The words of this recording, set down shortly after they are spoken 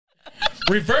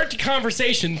Revert to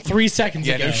conversation 3 seconds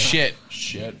ago. Yeah, no shit.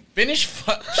 Finish.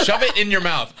 Shove it in your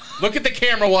mouth. Look at the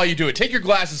camera while you do it. Take your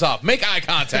glasses off. Make eye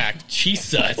contact.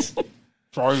 Jesus.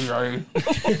 Sorry.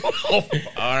 All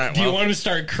right. Do you want him to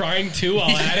start crying too while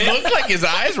at It it? looked like his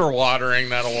eyes were watering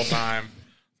that whole time.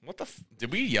 What the?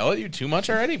 Did we yell at you too much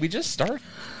already? We just started.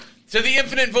 To the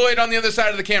infinite void on the other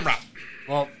side of the camera.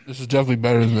 Well, this is definitely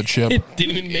better than the chip. It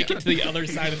didn't even make it to the other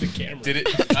side of the camera. Did it?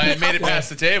 I made it past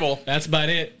the table. That's about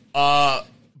it.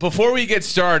 Before we get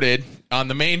started on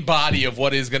the main body of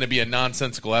what is going to be a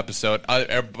nonsensical episode, by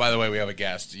the way, we have a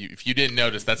guest. If you didn't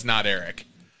notice, that's not Eric.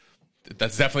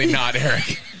 That's definitely not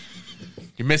Eric.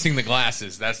 You're missing the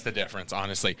glasses. That's the difference,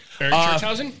 honestly. Eric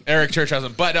Churchhausen? Eric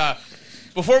Churchhausen. But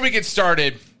before we get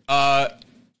started,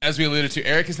 as we alluded to,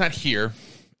 Eric is not here,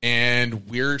 and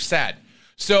we're sad.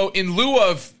 So in lieu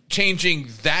of changing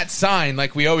that sign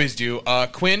like we always do,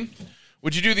 Quinn,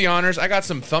 would you do the honors? I got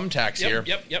some thumbtacks here.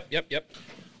 Yep.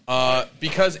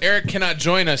 Because Eric cannot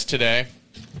join us today,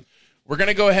 we're going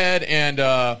to go ahead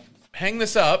and hang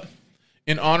this up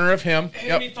in honor of him.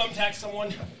 Hey, me thumbtack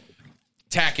someone.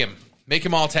 Tack him. Make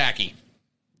him all tacky.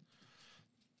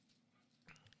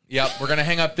 Yep, we're going to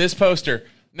hang up this poster.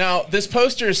 Now, this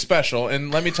poster is special,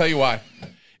 and let me tell you why.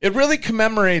 It really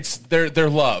commemorates their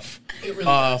love. It really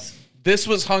does. This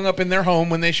was hung up in their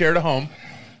home when they shared a home,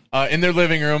 in their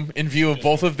living room, in view of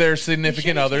both of their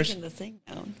significant others. The thing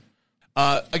down.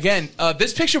 Again,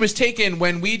 this picture was taken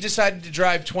when we decided to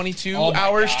drive 22 Oh my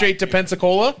hours God, straight to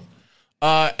Pensacola.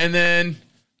 And then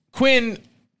Quinn,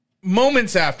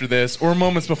 moments after this, or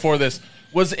moments before this,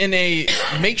 was in a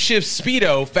makeshift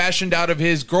Speedo fashioned out of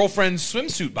his girlfriend's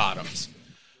swimsuit bottoms.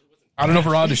 I don't know if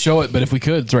we're allowed to show it, but if we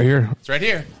could, it's right here. It's right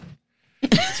here.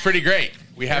 It's pretty great.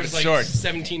 We have There's it like stored.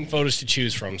 17 photos to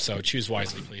choose from, so choose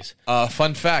wisely, please.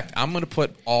 Fun fact, I'm going to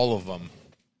put all of them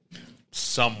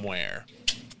somewhere.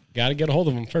 Got to get a hold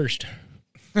of them first.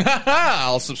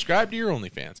 I'll subscribe to your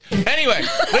OnlyFans. Anyway,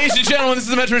 ladies and gentlemen, this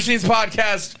is the Metro Machines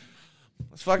podcast.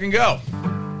 Let's fucking go.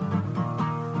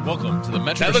 Welcome to the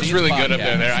Metro That looks Machines really podcast. good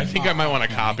up there. I think I might want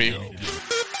to copy.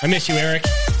 I miss you, Eric.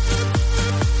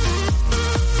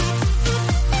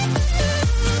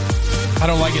 I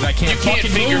don't like it. I can't. You can't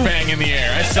fucking finger move. bang in the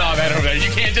air. I saw that over there.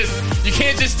 You can't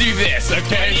just do this, I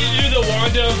okay? need to do the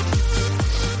Wanda.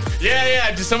 Yeah.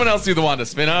 Just someone else do the Wanda.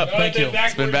 Spin up. Thank you.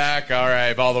 Spin back. All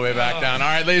right, all the way back down. All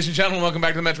right, ladies and gentlemen, welcome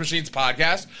back to the Metro Machines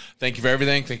podcast. Thank you for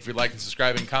everything. Thank you for liking,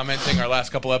 subscribing, commenting. Our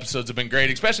last couple episodes have been great,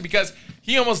 especially because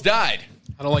he almost died.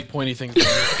 I don't like pointy things.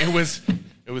 It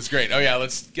was great. Oh yeah,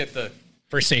 let's get the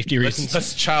For safety reasons.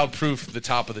 Let's child-proof the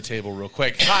top of the table real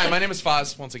quick. Hi, my name is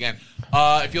Foz, once again.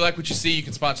 If you like what you see, you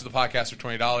can sponsor the podcast for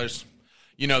 $20.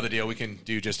 You know the deal. We can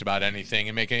do just about anything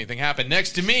and make anything happen.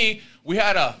 Next to me, we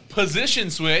had a position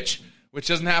switch, which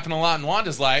doesn't happen a lot in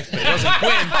Wanda's life, but it does in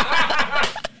Quinn.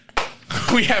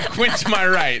 We have Quinn to my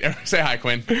right. Say hi,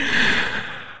 Quinn.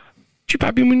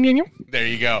 There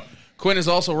you go. Quinn is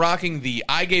also rocking the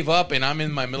I gave up and I'm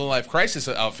in my middle life crisis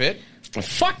outfit.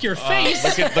 Fuck your face.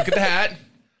 Look at the hat.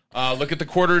 Look at the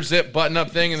quarter zip button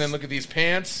up thing, and then look at these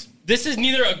pants. This is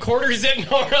neither a quarter zip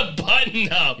nor a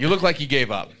button up. You look like you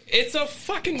gave up. It's a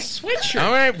fucking sweatshirt.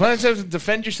 All right, let's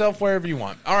defend yourself wherever you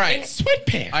want. All right. And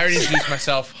sweatpants. I already introduced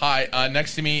myself. Hi.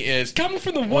 Next to me is... Coming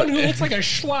from the one who looks like a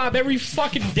schlob every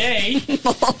fucking day.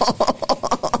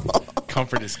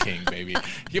 Comfort is king, baby.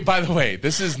 By the way,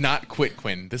 this is not Quit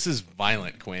Quinn. This is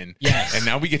Violent Quinn. Yes. And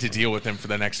now we get to deal with him for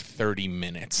the next 30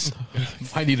 minutes.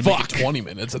 I need to make it 20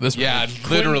 minutes at this point. Yeah,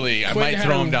 literally. I Quinn might had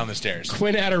throw a- him down the stairs.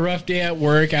 Quinn had a rough day at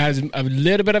work. I had a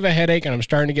little bit of a headache, and I'm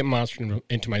starting to get monster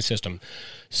into my system.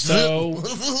 So,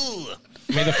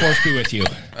 may the force be with you.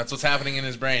 That's what's happening in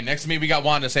his brain. Next to me, we got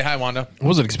Wanda. Say hi, Wanda. I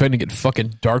wasn't expecting to get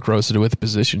fucking dark roasted with a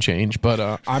position change,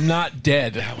 but I'm not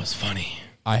dead. That was funny.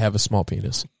 I have a small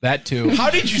penis. That too. How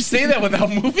did you say that without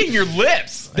moving your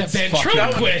lips? The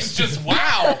ventriloquist. Just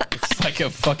wow. It's like a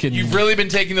fucking. You've really been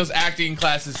taking those acting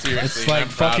classes seriously. It's like I'm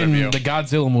proud fucking of you. the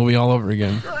Godzilla movie all over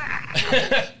again.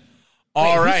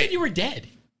 All Who right. said you were dead?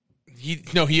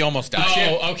 He almost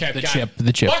died. Oh, okay. The got chip. it.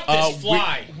 The chip. Fuck this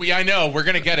fly. I know we're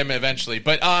gonna get him eventually,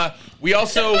 but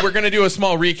we're gonna do a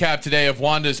small recap today of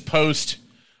Wanda's post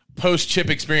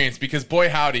chip experience because boy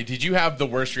howdy, did you have the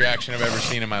worst reaction I've ever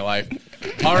seen in my life.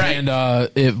 All right, And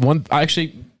I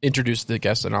actually introduced the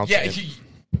guest, and I'll yeah. say it.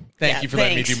 Thank you for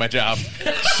letting me thanks. do my job.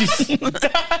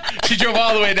 She drove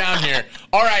all the way down here.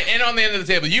 All right, and on the end of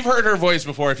the table, you've heard her voice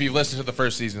before if you've listened to the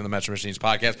first season of the Metro Machines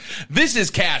podcast. This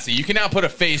is Cassie. You can now put a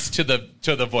face to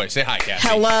the voice. Say hi, Cassie.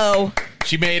 Hello.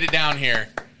 She made it down here.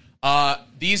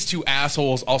 These two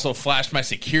assholes also flashed my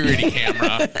security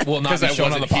camera. Will not be I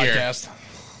shown on the wasn't here. podcast.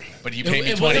 But you pay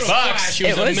me It 20 wasn't a bucks. flash,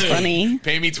 It a was moon. funny.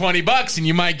 Pay me $20 and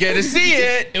you might get to see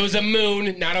it. It was a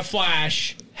moon, not a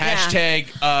flash. Hashtag,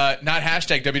 not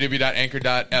hashtag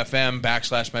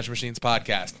www.anchor.fm/Measure Machines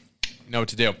podcast. You know what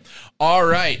to do. All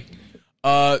right.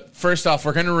 First off,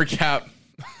 we're going to recap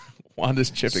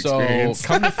Wanda's chip experience. So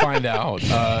come to find out,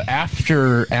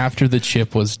 after the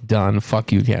chip was done,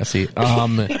 fuck you, Cassie.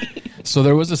 So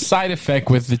there was a side effect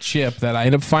with the chip that I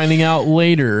ended up finding out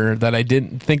later that I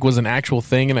didn't think was an actual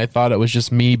thing, and I thought it was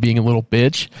just me being a little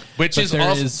bitch. Which But is there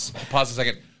also pause a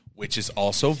second. Which is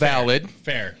also valid.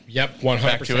 Fair. Yep, 100%.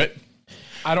 Back to it.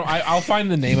 I'll find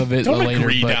the name of it Don't later.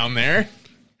 agree but down there.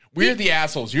 We're the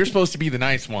assholes. You're supposed to be the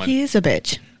nice one. He is a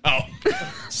bitch. Oh,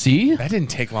 see, that didn't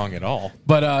take long at all.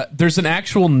 but there's an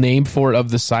actual name for it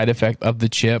of the side effect of the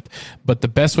chip. But the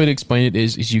best way to explain it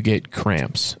is you get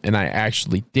cramps, and I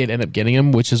actually did end up getting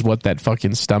them, which is what that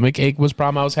fucking stomach ache was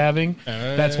problem I was having.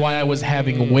 That's why I was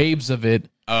having waves of it.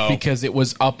 Because it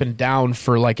was up and down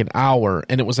for like an hour,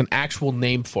 and it was an actual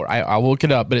name for it. I'll look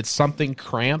it up, but it's something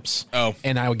cramps.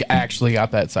 And I actually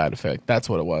got that side effect. That's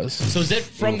what it was. So is it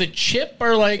from the chip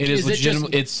or like It is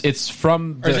legitimate. It's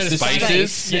from Or the is it a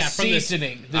spices? The Yeah, from the-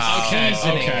 seasoning. Okay,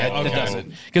 That okay. does it.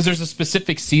 Because there's a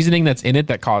specific seasoning that's in it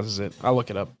that causes it. I'll look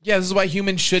it up. Yeah, this is why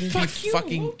humans shouldn't be Fuck you,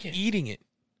 fucking Logan. eating it.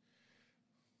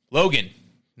 Logan,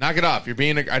 knock it off. You're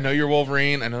being I know you're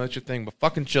Wolverine. I know that's your thing, but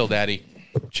fucking chill, daddy.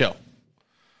 Chill.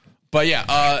 But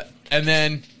yeah, and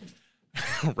then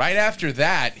right after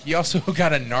that, he also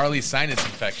got a gnarly sinus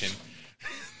infection.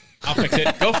 I'll fix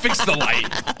it. Go fix the light.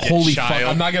 you Holy fuck. child.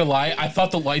 I'm not going to lie. I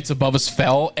thought the lights above us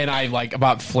fell, and I like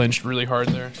about flinched really hard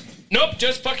there. Nope,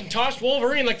 just fucking tossed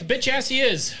Wolverine like the bitch ass he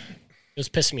is. It was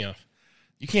pissing me off.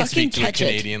 You can't Fucking speak to a touch it.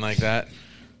 Canadian like that.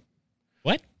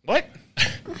 What? What?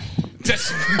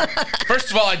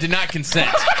 First of all, I did not consent.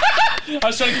 I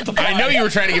was trying to get the I know you were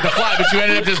trying to get the fly, but you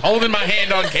ended up just holding my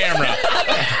hand on camera.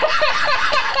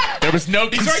 There was no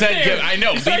consent there. given. I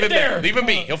know. He's Leave right him there. there. Leave him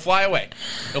be. He'll fly away.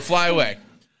 He'll fly away.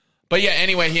 But yeah,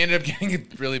 anyway, he ended up getting a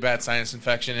really bad sinus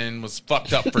infection and was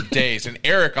fucked up for days. And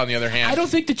Eric, on the other hand, I don't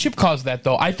think the chip caused that,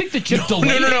 though. I think the chip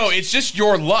delayed no. It's just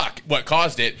your luck. What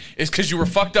caused it is because you were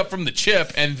fucked up from the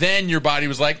chip, and then your body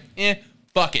was like,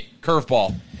 fuck it,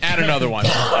 curveball, add another one.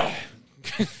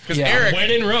 Because Yeah. Eric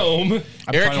When in Rome.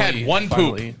 Eric had Finally- one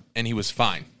finally. poop, and he was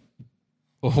fine.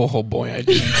 Oh boy, I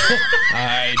didn't.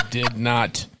 I did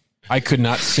not. I could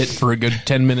not sit for a good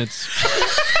 10 minutes.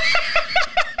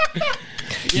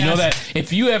 You know that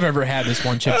if you have ever had this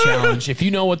one chip challenge, if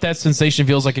you know what that sensation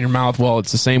feels like in your mouth, well,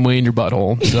 it's the same way in your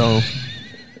butthole. So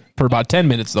for about 10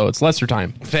 minutes, though, it's lesser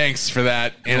time. Thanks for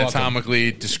that welcome.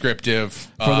 anatomically descriptive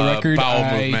For the record, bowel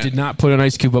I movement. did not put an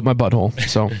ice cube up my butthole.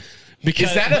 So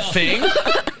Is that a thing?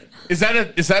 Is that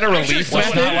a relief someone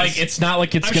it's method? not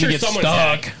like it's I'm gonna sure get someone's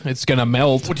stuck. It's gonna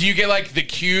melt. Do you get like the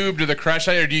cubed or the crushed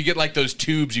ice, or do you get like those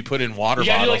tubes you put in water You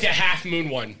gotta do bottles? like a half moon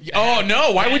one. Oh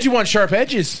no! Why would you want sharp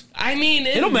edges? I mean,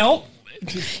 It'll melt.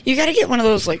 You got to get one of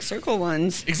those like circle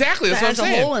ones. Exactly. That's That what I'm has a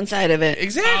saying. hole inside of it.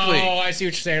 Exactly. Oh, I see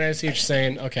what you're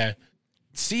saying. Okay.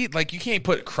 See, like you can't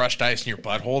put crushed ice in your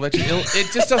butthole. That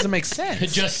it just doesn't make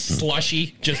sense. Just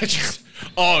slushy. Just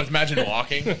Oh, imagine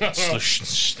walking.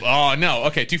 Oh no.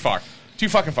 Okay, too far. Too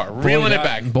fucking far. Reeling it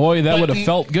back. Boy, that But- would have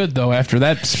felt good though after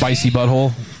that spicy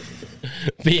butthole.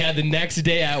 But yeah, the next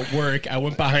day at work, I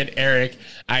went behind Eric.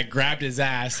 I grabbed his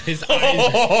ass. His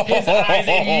eyes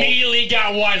immediately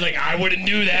got wide. Like, I wouldn't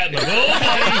do that. I'm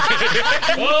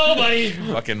like, oh, buddy.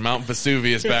 Fucking Mount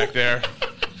Vesuvius back there.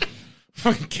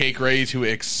 Fucking cake ready to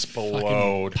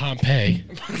explode. Pompeii.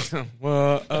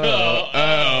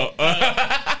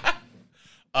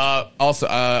 Also,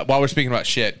 while we're speaking about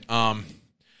shit,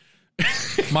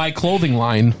 My clothing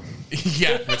line.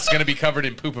 yeah, it's gonna be covered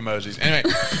in poop emojis. Anyway,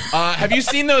 have you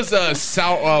seen those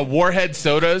Warhead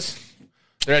sodas?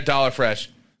 They're at Dollar Fresh.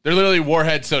 They're literally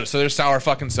Warhead soda, so they're sour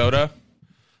fucking soda.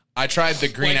 I tried the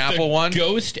green Like apple the one.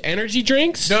 Ghost energy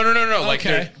drinks? No. Like Okay.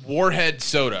 they're Warhead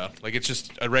soda. Like it's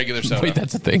just a regular soda. Wait,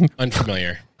 that's a thing.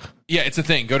 Unfamiliar. Yeah, it's a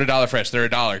thing. Go to Dollar Fresh. They're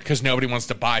 $1 because nobody wants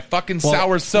to buy fucking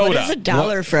sour soda. What is a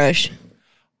Dollar Fresh?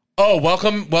 Oh,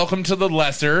 welcome to the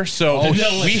lesser. So we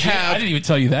I have. didn't even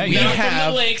tell you that. We yet. Not from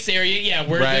have- the lakes area. Yeah,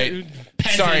 we're Right. the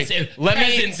peasants, Sorry. Let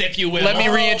peasants, if you will. Let me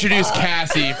reintroduce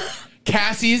Cassie.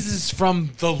 Cassie's is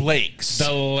from the lakes.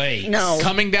 The lake. No,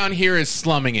 Coming down here is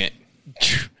slumming it.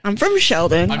 I'm from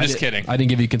Sheldon. I'm just kidding. I didn't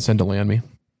give you consent to land me.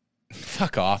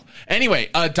 Fuck off. Anyway,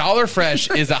 Dollar Fresh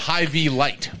is a Hy-Vee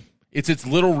light. It's its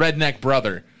little redneck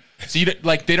brother. So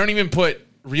they don't even put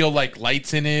real like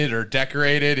lights in it or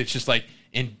decorate it. It's just like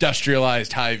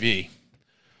industrialized Hy-Vee.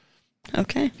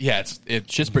 Okay, Yeah, it's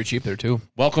Shit's pretty cheap there too.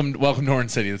 welcome to Orange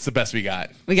City. That's the best we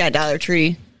got. we got Dollar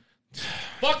Tree.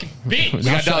 Fucking bitch. We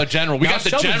got Dollar General. We Now got the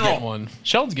Sheldon's General. getting one.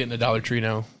 Sheldon's getting a Dollar Tree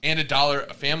now. And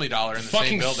a Family Dollar in the same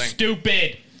Fucking building.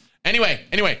 stupid. Anyway,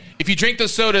 if you drink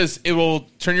those sodas, it will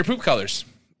turn your poop colors.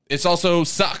 It's also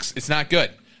sucks. It's not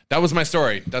good. That was my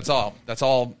story. That's all. That's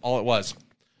all it was.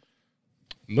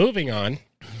 Moving on.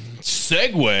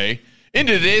 Segue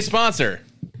into today's sponsor.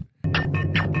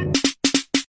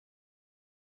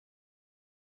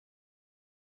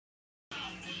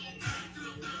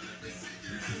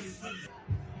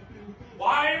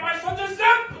 Why am I such a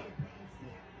simp?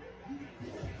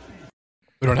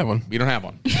 We don't have one. We don't have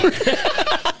one.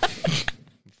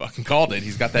 Fucking called it.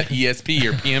 He's got that ESP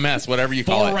or PMS, whatever you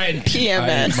call For it. rent.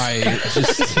 PMS.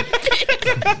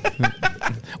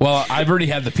 Well, I've already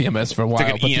had the PMS for a while. Took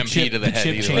an but EMP to the head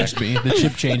chip either changed me. The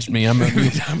chip changed me. I'm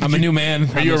a new man.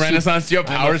 Are you a Renaissance? Do you have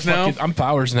powers now? I'm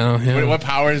powers now. Yeah. What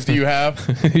powers do you have?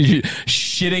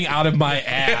 Shitting out of my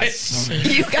ass.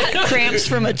 You got cramps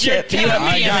from a chip. You have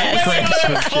I got PMS. cramps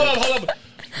from Hold up.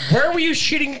 Where were you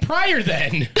shitting prior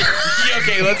then?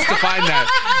 Okay, let's define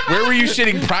that. Where were you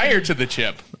shitting prior to the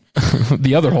chip?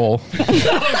 The other hole.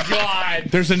 Oh, God.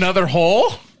 There's another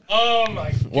hole? Oh,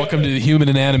 my God. Welcome to the human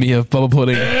anatomy of Bubba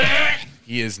Pudding.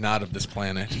 He is not of this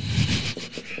planet.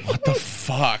 What the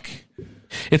fuck?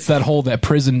 It's that hole, that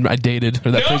prison I dated,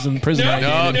 or that No, prison no, I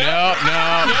No, dated. no.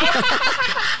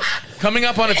 Coming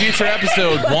up on a future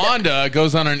episode, Wanda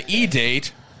goes on an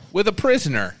E-date with a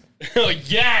prisoner. Oh,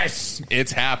 yes.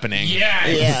 It's happening.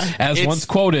 Yes. Yeah. As It's- once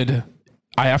quoted,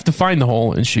 I have to find the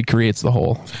hole, and she creates the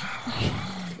hole.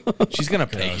 She's going to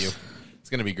pay you. It's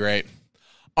going to be great.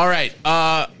 All right.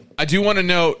 I do want to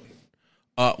note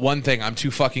one thing. I'm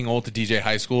too fucking old to DJ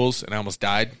high schools, and I almost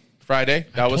died Friday.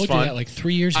 That was Told fun. you that like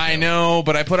 3 years ago. I know,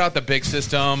 but I put out the big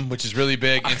system, which is really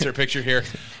big. Insert picture here.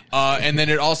 And then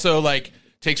it also like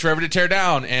takes forever to tear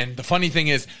down. And the funny thing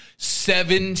is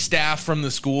 7 staff from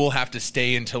the school have to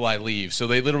stay until I leave. So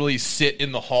they literally sit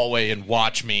in the hallway and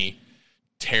watch me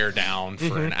tear down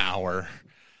for an hour.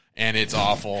 And it's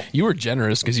awful. You were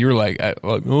generous because you were like, I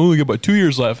only got about 2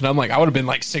 years left. And I'm like, I would have been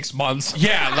like 6 months.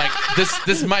 Yeah, like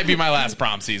this might be my last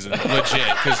prom season. Legit.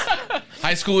 Because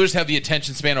high schoolers have the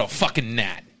attention span of a fucking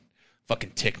gnat.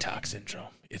 Fucking TikTok syndrome.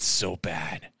 It's so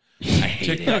bad. I hate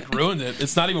it. TikTok ruined it.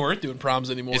 It's not even worth doing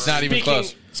proms anymore. It's not even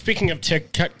close. Speaking of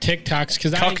TikToks,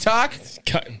 because Cuck talk?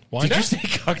 Wanda? Did you say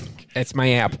cuck? It's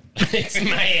my app. It's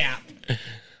my app.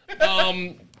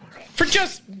 For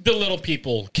just the little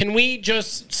people, can we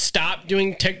just stop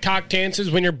doing TikTok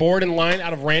dances when you're bored in line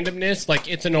out of randomness? Like,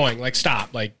 it's annoying. Like,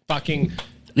 stop. Like, fucking.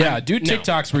 Yeah, do No.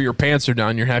 TikToks where your pants are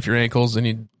down, you're half your ankles, and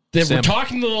you. We're Sam-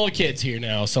 talking to the little kids here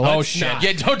now, so Oh, let's shit. not.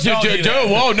 Yeah, don't do that.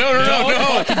 Whoa, no.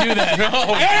 Don't fucking do that.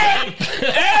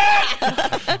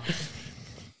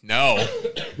 No.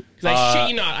 'Cause I shit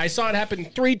you not, I saw it happen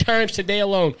 3 times today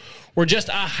alone, where just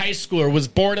a high schooler was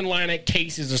bored in line at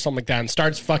Casey's or something like that and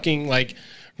starts fucking, like,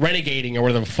 renegading or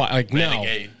whatever the fuck. Like,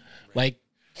 Renegade. no. Like,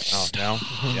 Oh, no.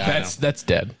 Yeah, That's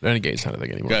dead. Renegade's not a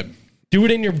thing anymore. good. do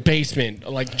it in your basement.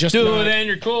 Like, just Do not- it and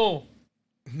you're cool.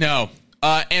 No.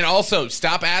 And also,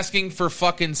 stop asking for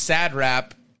fucking sad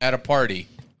rap at a party.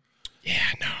 Yeah,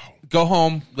 no. Go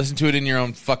home, listen to it in your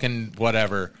own fucking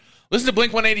whatever. Listen to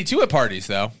Blink-182 at parties,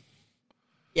 though.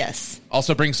 Yes.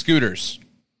 Also bring scooters.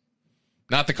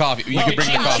 Not the coffee. You can bring the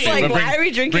ching, coffee. ching. but Like, bring- why are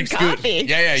we drinking bring scoot- coffee?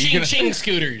 Yeah, you Ching can. ching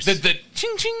scooters. The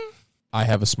ching ching. I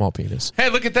have a small penis. Hey,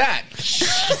 look at that.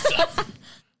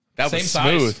 That Same was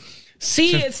size. smooth.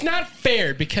 See, it's not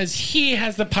fair because he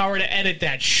has the power to edit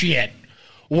that shit.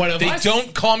 One of They us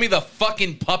don't call me the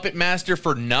fucking puppet master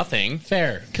for nothing.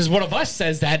 fair because one of us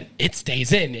says that it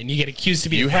stays in, and you get accused to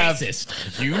be You a have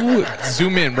racist. you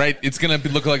zoom in, right? It's gonna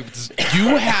look like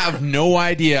you have no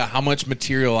idea how much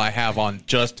material I have on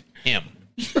just him,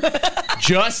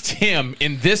 just him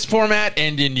in this format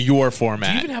and in your Do you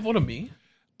format. even have one of me?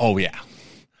 Oh yeah,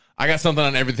 I got something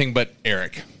on everything but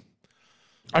Eric.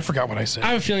 I forgot what I said. I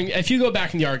have a feeling if you go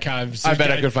back in the archives, I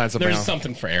bet I could find something There's else.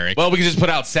 something for Eric. Well, we can just put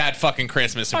out sad fucking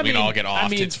Christmas and we can all get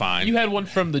off. It's fine. You had one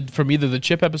from either the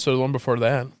Chip episode or the one before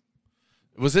that.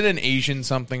 Was it an Asian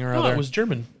something or No, other? it was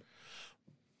German.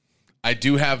 I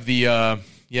do have the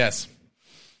yes.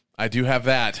 I do have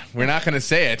that. We're not going to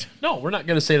say it. No, we're not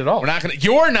going to say it at all. We're not going to.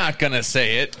 You're not going to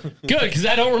say it. Good, because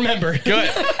I don't remember. Good.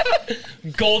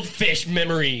 Goldfish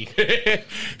memory. Do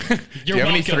you have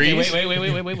any threes?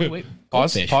 Wait.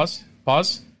 Pause.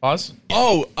 Goldfish. Pause.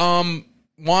 Oh,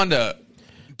 Wanda,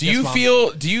 do Yes, you Mom.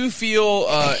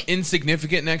 feel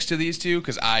insignificant next to these two?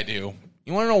 Because I do.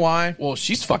 You want to know why? Well,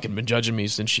 she's fucking been judging me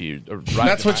since she arrived.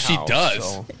 That's at what my she house,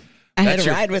 does. so, I had That's to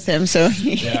your- ride with him, so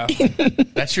yeah.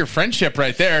 That's your friendship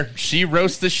right there. She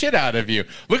roasts the shit out of you.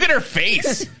 Look at her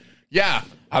face. Yeah.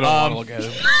 I don't want to look at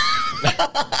him.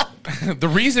 The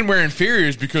reason we're inferior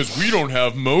is because we don't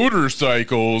have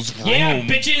motorcycles. Yeah, Vroom,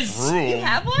 bitches. vroom. You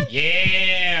have one?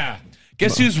 Yeah.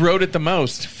 Guess who's rode it the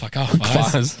most? Fuck off,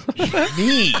 Foz. Foz.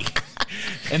 Me.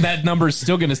 And that number is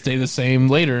still going to stay the same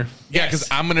later. Yeah, because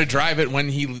I'm going to drive it when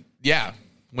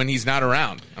he's not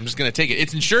around. I'm just going to take it.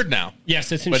 It's insured now,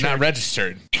 Yes, it's but insured. not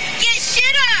registered. Get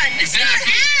shit on!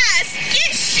 Exactly. Ass!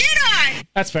 Get shit on!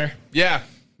 That's fair. Yeah.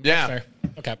 Yeah. Fair.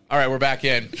 Okay. All right, we're back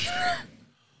in.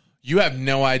 You have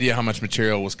no idea how much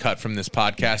material was cut from this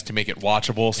podcast to make it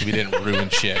watchable so we didn't ruin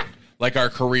shit, like our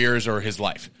careers or his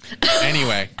life.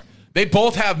 Anyway, they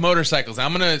both have motorcycles.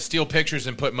 I'm going to steal pictures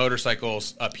and put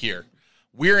motorcycles up here.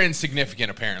 We're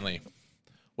insignificant, apparently.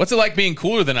 What's it like being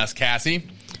cooler than us, Cassie?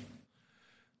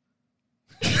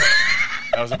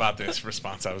 That was about this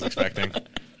response I was expecting.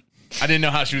 I didn't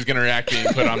know how she was going to react being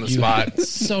put on the spot.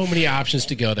 So many options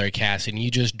to go there, Cassie, and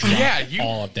you just dropped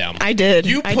all of them. I did.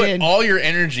 You I put did. all your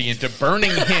energy into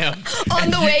burning him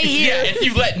On the way here. Yeah, and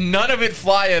you let none of it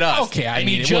fly at us. Okay, I and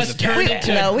mean, you it just wasn't turned that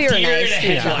into No, we were deer nice in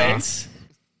to each other. headlights.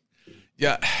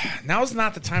 Yeah, now's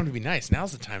not the time to be nice.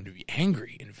 Now's the time to be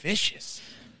angry and vicious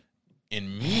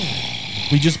and mean.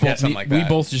 We just both something like we that.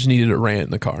 both just needed a rant in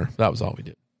the car. That was all we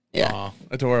did. Yeah. Aw,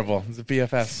 adorable. It's a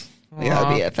BFS. We are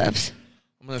BFFs.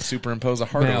 I'm going to superimpose a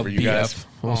heart Now, over you guys.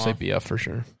 We'll Aw. say BF for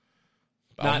sure.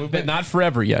 Bowel movement. Not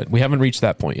forever yet. We haven't reached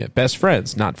that point yet. Best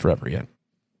friends, not forever yet.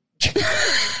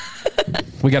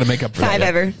 We got to make up for 5 that.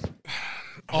 ever.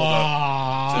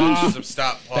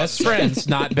 Stop. Pause. Best friends,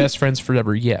 not best friends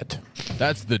forever yet.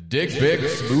 That's the Dick Big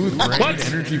Smooth Brain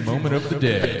Energy moment of the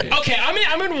day. Okay,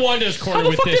 I'm in Wanda's corner How the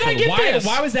with fuck this did I one. get this?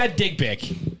 Why was that dig pic?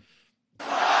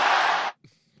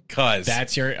 Because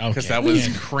That's your okay. Because that was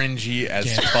cringy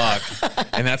as fuck.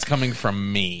 And that's coming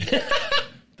from me,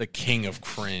 the king of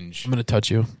cringe. I'm going to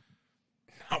touch you.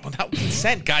 Not without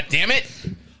consent, God damn it.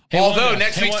 Hey, Although Wanda.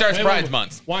 next Hey, week Wa- starts hey, Bride's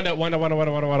Month. Wanda.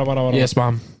 Yes,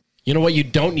 Mom. You know what you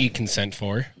don't need consent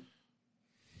for?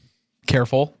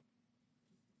 Careful.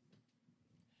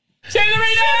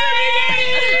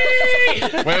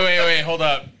 Wait, hold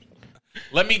up.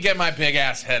 Let me get my big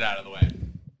ass head out of the way.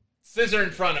 Scissor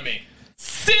in front of me.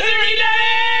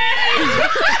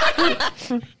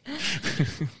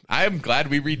 I am glad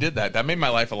we redid that. That made my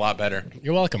life a lot better.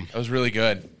 You're welcome. That was really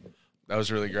good. That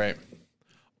was really great.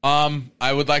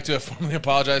 I would like to formally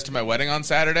apologize to my wedding on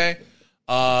Saturday.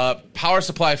 Power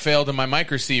supply failed in my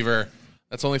mic receiver.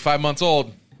 That's only 5 months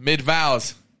old.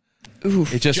 Mid-vows.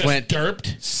 It just went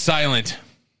derped. silent.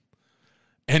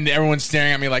 And everyone's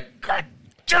staring at me like, God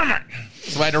damn it.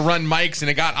 So I had to run mics, and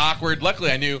it got awkward.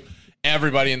 Luckily, I knew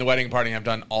everybody in the wedding party. I've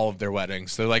done all of their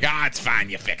weddings. So they're like, it's fine.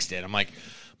 You fixed it. I'm like,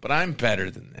 but I'm better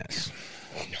than this.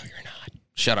 No, you're not.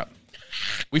 Shut up.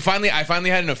 I finally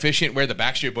had an efficient wear the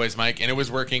Backstreet Boys mic, and it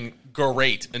was working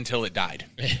great until it died.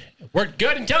 Worked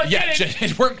good until it Yeah, didn't.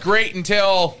 it worked great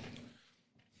until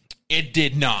it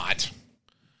did not.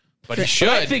 But it should.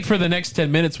 I think for the next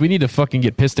 10 minutes, we need to fucking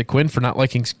get pissed at Quinn for not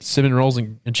liking cinnamon rolls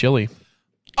and chili.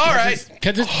 All right.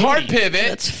 Because it's Hard booty. pivot.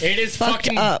 That's It is fucked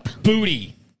fucking up.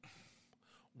 booty.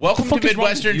 Welcome to fuck is wrong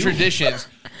Midwestern with you? Traditions.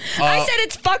 I said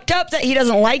it's fucked up that he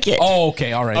doesn't like it. Oh,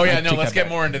 okay. All right. Oh, I yeah, no, take let's that get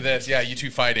back. more into this. Yeah, you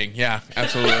two fighting. Yeah,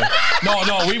 absolutely.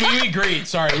 No, we agreed.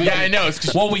 Sorry. Yeah, I know. It's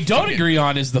 'cause- What we don't agree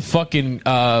on is the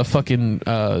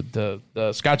the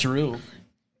Scotcheroo.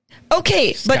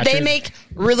 Okay, but they Skechers. make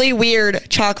really weird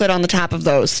chocolate on the top of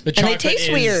those. The and they chocolate taste is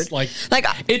weird. like-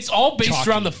 It's all based Chalky.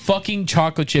 around the fucking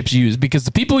chocolate chips used because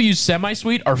the people who use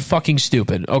semi-sweet are fucking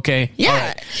stupid, okay? yeah. All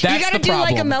right. That's You gotta the do like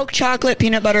a problem. milk chocolate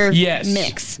peanut butter Yes.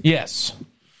 mix. Yes.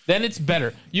 Then it's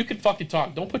better. You can fucking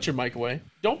talk. Don't put your mic away.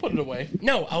 Don't put it away.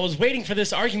 No, I was waiting for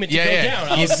this argument to Yeah, go yeah. down.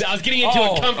 I was getting into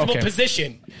Oh, a comfortable okay.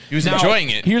 position. He was Now, enjoying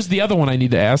it. Here's the other one I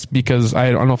need to ask because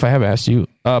I don't know if I have asked you.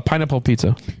 Pineapple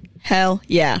pizza. Hell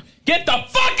yeah. Get the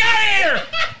fuck out of here!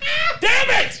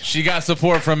 Damn it! She got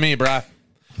support from me, bruh.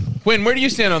 Quinn, where do you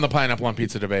stand on the pineapple on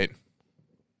pizza debate?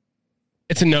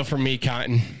 It's a no for me,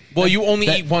 Cotton. Well, you only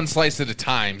eat one slice at a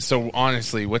time, so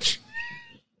honestly,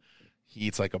 he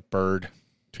eats like a bird.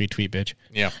 Tweet, bitch.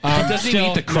 Yeah. Doesn't he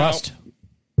eat the crust?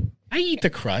 I eat the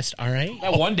crust, all right?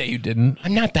 That one day you didn't.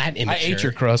 I'm not that I immature. ate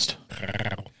your crust.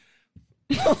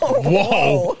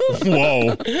 Whoa.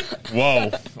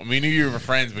 We knew you were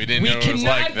friends, but we didn't We know it was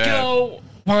cannot like that. go,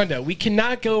 Wanda, we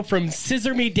cannot go from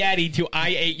scissor me daddy to I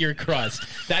ate your crust.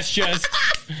 That's just,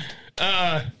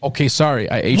 Okay, sorry.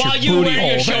 I ate while your you booty wear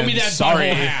your hole. show then. me that Sorry.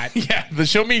 butthole hat. Yeah, the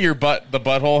show me your butt, the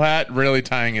butthole hat, really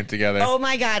tying it together. Oh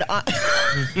my god.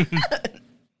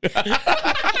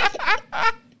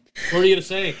 What are you gonna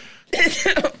say?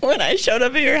 When I showed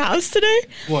up at your house today,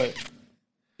 What?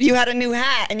 You had a new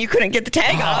hat and you couldn't get the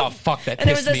tag Oh, off. fuck, that And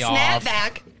it was pissed a me off.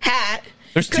 snapback hat.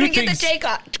 There's two couldn't get things- the tag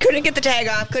off. Couldn't get the tag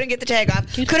off. Couldn't get the tag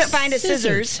off. Couldn't find his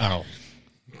scissors. Oh.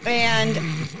 And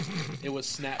It was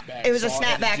snapback. it was a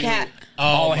snapback hat.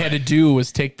 All I had to do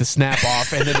was take the snap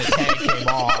off, and then the tag came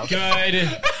off. Good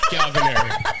governor.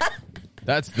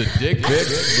 That's the Dick Big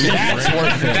Smooth That's Brain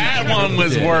worth it. Energy That one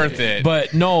was Dick. worth it.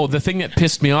 But no, the thing that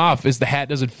pissed me off is the hat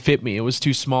doesn't fit me. It was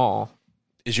too small.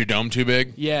 Is your dome too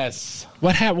big? Yes.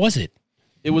 What hat was it?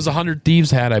 It was a 100 Thieves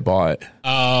hat I bought.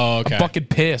 Oh, okay. I'm fucking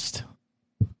pissed.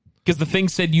 Because the thing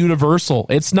said Universal.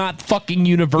 It's not fucking We're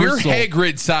Universal.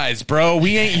 Hagrid size, bro.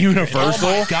 We ain't Universal.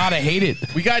 Oh my God, I hate it.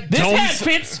 We got This hat domes.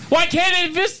 fits. Why can't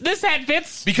it fit? This hat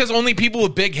fits. Because only people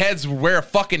with big heads wear a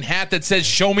fucking hat that says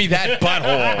 "Show me that butthole."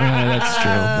 That's true.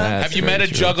 That's Have you met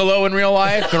very a true. juggalo in real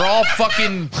life? They're all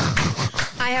fucking.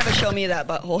 I have a show me that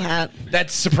butthole hat. That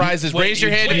surprises. Raise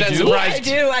your hand if you that do? I surprised.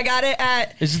 do. I got it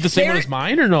at. Is it the same one as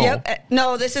mine or no? Yep.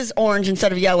 No, this is orange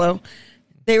instead of yellow.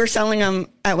 They were selling them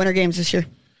at Winter Games this year.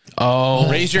 Oh.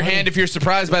 Raise your hand if you're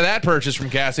surprised by that purchase from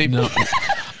Cassie. No.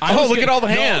 Oh, look at all the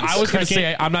hands. I was going to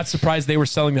say, I'm not surprised they were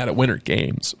selling that at Winter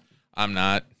Games. I'm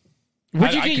not.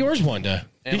 Where'd you I get could- yours, Wanda?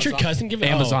 Did your Amazon. cousin give it?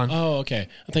 Amazon. Oh, okay.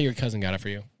 I thought your cousin got it for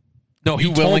you. No, he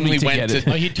You told willingly me to went get to- it.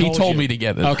 Oh, he told you. me to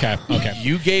get it. Okay. Okay.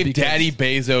 You gave Daddy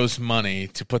Bezos money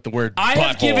to put the word I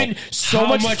have butthole. given so How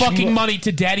much much fucking mo- money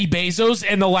to Daddy Bezos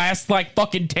in the last like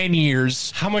fucking 10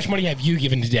 years. How much money have you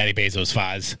given to Daddy Bezos,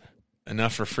 Foz?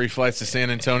 enough for free flights to San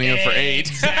Antonio for 8.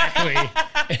 Exactly.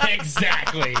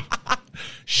 Exactly.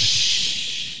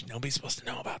 Shh. Nobody's supposed to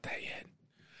know about that yet.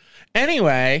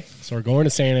 Anyway, So we're going to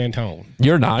San Antonio.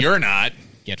 You're not. you're not.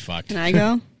 Get fucked. Can I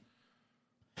go?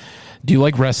 Do you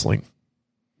like wrestling?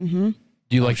 Mm-hmm. Do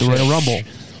you like the Royal Rumble?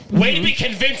 Way to be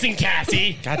convincing,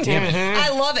 Cassie. God damn it. I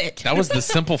love it. That was the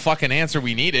simple fucking answer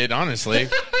we needed, honestly.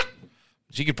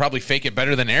 She could probably fake it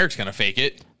better than Eric's going to fake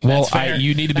it. Well, That's fair.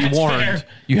 you need to be That's warned. fair.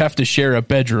 You have to share a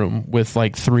bedroom with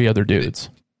like 3 other dudes.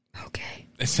 Okay.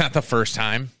 It's not the first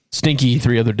time. Stinky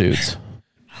 3 other dudes.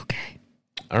 Okay.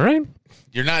 All right.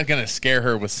 You're not going to scare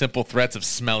her with simple threats of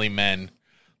smelly men.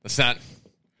 That's not.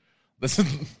 Listen.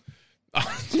 I'm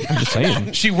just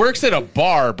saying. She works at a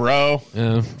bar, bro.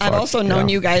 Yeah, I've fuck, also known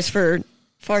yeah. you guys for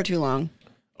far too long.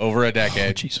 Over a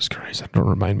decade. Jesus Christ, that don't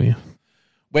remind me.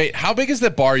 Wait, how big is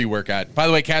that bar you work at? By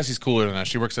the way, Cassie's cooler than us.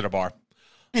 She works at a bar.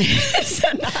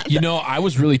 You know, I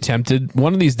was really tempted.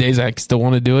 One of these days, I still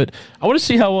want to do it. I want to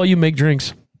see how well you make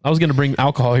drinks. I was going to bring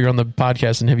alcohol here on the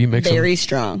podcast and have you mix Very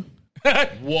strong.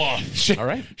 Whoa. She, All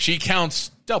right. She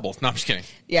counts double. No, I'm just kidding.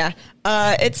 Yeah.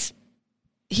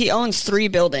 He owns 3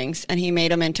 buildings and he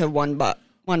made them into one bar.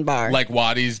 Like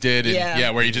Waddy's did. And, Yeah. yeah,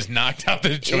 where he just knocked out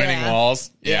the adjoining Yeah.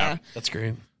 walls. Yeah. That's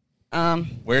great.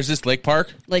 Where's this Lake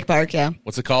Park? Lake Park, yeah.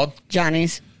 What's it called?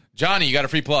 Johnny's. Johnny, you got a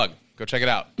free plug. Go check it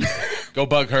out. Go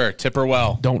bug her. Tip her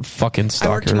well. Don't fucking work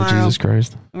stalk her, tomorrow. Jesus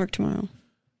Christ. I work tomorrow.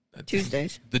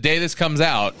 Tuesdays. The day this comes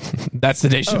out, That's the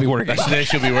day she'll be working. that's the day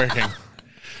she'll be working.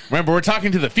 Remember, we're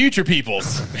talking to the future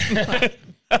peoples.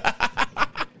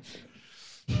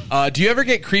 Do you ever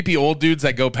get creepy old dudes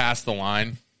that go past the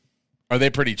line? Are they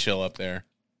pretty chill up there?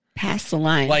 Pass the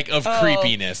line. Like, of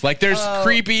creepiness. Like, there's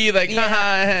creepy, like, yeah.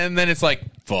 haha, and then it's like,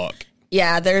 fuck.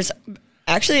 Yeah, there's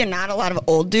actually not a lot of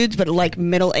old dudes, but like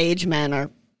middle-aged men are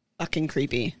fucking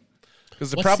creepy.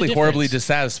 Because they're What's probably the horribly difference?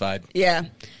 dissatisfied. Yeah.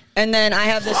 And then I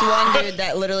have this one dude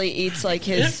that literally eats like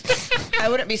his. I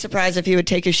wouldn't be surprised if he would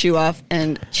take his shoe off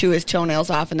and chew his toenails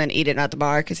off and then eat it at the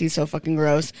bar because he's so fucking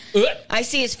gross. I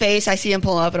see his face, I see him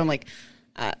pull up, and I'm like,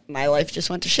 my life just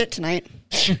went to shit tonight.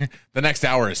 The next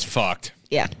hour is fucked.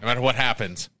 Yeah. No matter what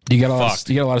happens. You got a lot. Fucked.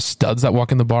 You got a lot of studs that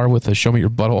walk in the bar with a "Show me your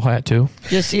butthole" hat too.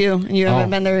 Just you. And you haven't Oh.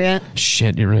 been there yet?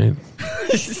 Shit, you're right.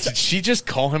 Did she just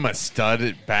call him a stud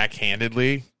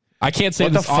backhandedly? I can't say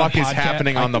What the this on fuck is podcast.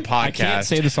 happening on the I can't podcast?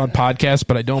 say this on podcast,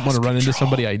 but I don't want to run into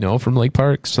somebody I know from Lake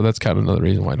Park, so that's kind of another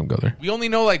reason why I don't go there. We only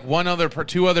know like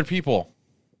two other people.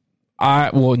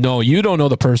 Well, no, you don't know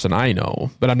the person I know,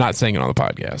 but I'm not saying it on the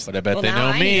podcast. But I bet Well, they now know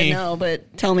I me. need to know,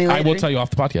 but tell me later. I will tell you off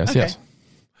the podcast. Okay. Yes,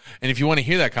 And if you want to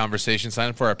hear that conversation, sign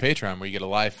up for our Patreon where you get a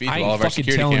live feed I to all ain't of our fucking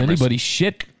security telling cameras. anybody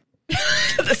shit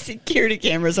The security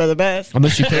cameras are the best.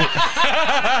 unless you pay.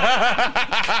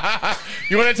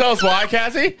 You want to tell us why,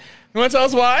 Cassie? You want to tell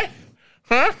us why?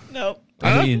 Huh? Nope.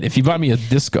 I mean, if you buy me a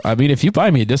disc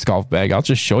golf bag, I'll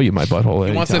just show you my butthole.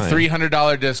 He wants a anytime.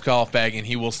 $300 disc golf bag, and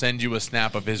he will send you a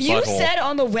snap of his You butthole. said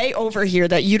on the way over here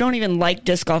that you don't even like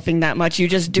disc golfing that much. You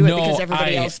just do it because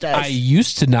everybody else does. I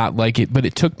used to not like it, but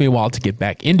it took me a while to get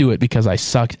back into it because I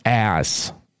sucked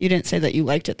ass. You didn't say that you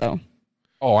liked it though.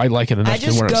 Oh, I like it enough I to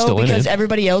just where I'm go still in because it.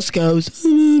 everybody else goes.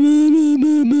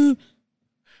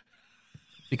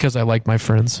 Because I like my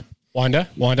friends. Wanda.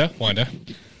 I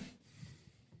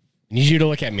need you to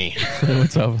look at me.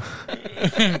 What's up?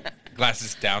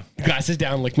 Glasses down. Glasses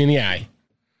down, look me in the eye.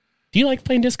 Do you like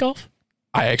playing disc golf?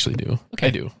 I actually do. Okay.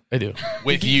 I do.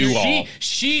 With you all.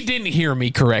 She didn't hear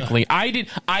me correctly. I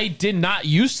did not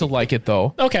used to like it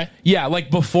though. Okay. Yeah, like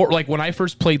before, like when I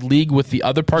first played League with the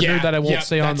other partner Yeah, that I won't yep,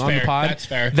 say on that's the fair, pod. that's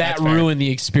fair, That that's fair. ruined the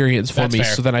experience for That's me.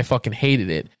 fair. So then I fucking hated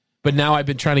it. But now I've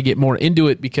been trying to get more into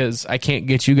it because I can't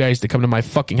get you guys to come to my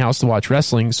fucking house to watch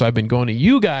wrestling. So I've been going to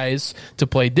you guys to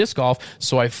play disc golf.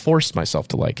 So I forced myself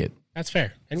to like it. That's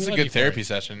fair. And It's we a love you good for it. therapy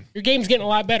session. Your game's getting a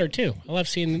lot better too. I love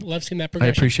seeing that I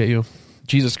progression. appreciate you.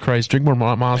 Jesus Christ, drink more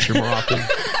Monster more often.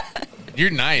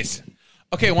 You're nice.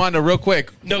 Okay, Wanda, real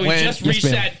quick. No, we just reached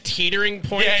that teetering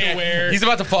point to where he's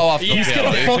about to fall off the He's field.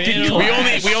 gonna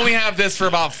fucking We only have this for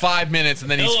about 5 minutes, and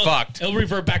then he's fucked. He'll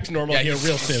revert back to normal here he's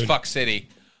real soon. Fuck city.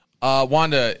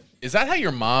 Wanda, is that how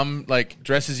your mom like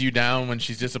dresses you down when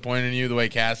she's disappointed in you, the way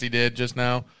Cassie did just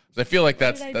now? 'Cause I feel like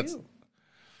that's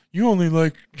you only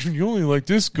like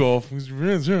disc golf.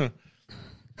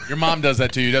 Your mom does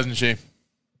that to you, doesn't she?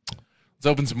 Let's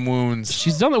open some wounds.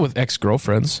 She's done that with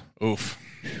ex-girlfriends. Oof.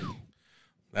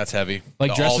 That's heavy.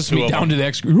 Like All dresses two me of down them. to the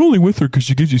ex. You're only with her because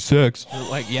she gives you sex.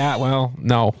 Like, yeah, well,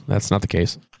 no, that's not the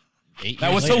case. 8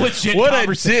 That years was a later. legit What a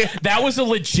conversation. dick. That was a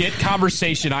legit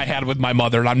conversation I had with my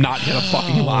mother, and I'm not gonna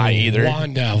fucking lie either.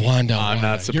 Wanda. I'm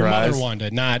not Your mother, surprised.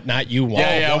 Wanda, not you, Wanda.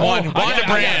 Yeah, Wanda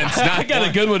Brands. I got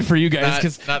a good one for you guys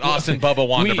because Not Austin Bubba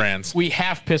Wanda Brands. We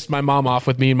half pissed my mom off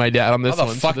with me and my dad on this How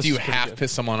one. the so fuck this do you is pretty half good.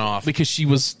 piss someone off? Because she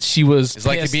was It's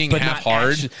like pissed, being but half not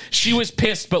hard? actually- She was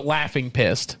pissed but laughing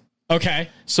pissed. Okay.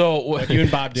 So What you and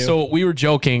Bob do. So we were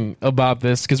joking about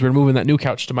this because we're moving that new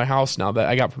couch to my house now that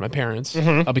I got from my parents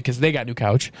because they got new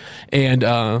couch, and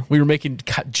we were making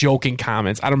joking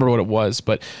comments. I don't remember what it was,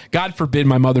 but God forbid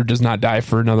my mother does not die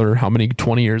for another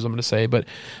 20 years. I'm going to say, but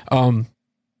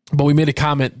we made a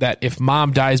comment that if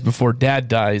mom dies before dad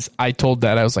dies, I told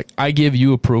dad I was like, I give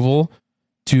you approval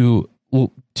to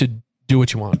do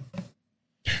what you want.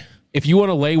 If you want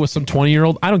to lay with some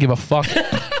 20-year-old, I don't give a fuck.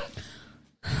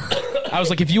 I was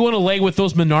like, if you want to lay with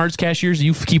those Menards cashiers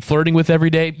you keep flirting with every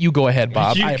day, you go ahead,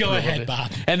 Bob. You I go approve of ahead, it.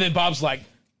 Bob. And then Bob's like,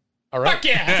 all right. Fuck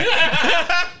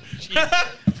yeah.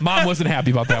 Mom wasn't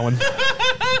happy about that one.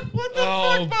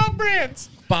 Bob Brands.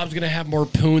 Bob's going to have more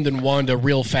poon than Wanda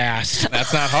real fast.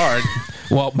 That's not hard.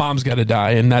 Well, mom's got to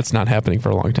die, and that's not happening for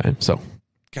a long time. So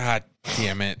God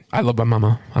damn it. I love my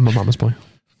mama. I'm a mama's boy.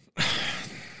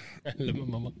 I love my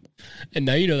mama. And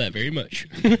now you know that very much.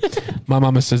 My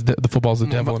mama says that the football's the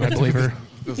devil, and I believe her.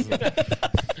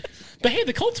 But hey,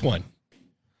 the Colts won.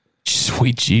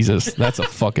 Sweet Jesus. That's a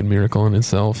fucking miracle in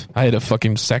itself. I had to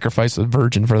fucking sacrifice a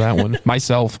virgin for that one.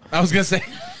 Myself. I was going to say,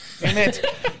 damn it.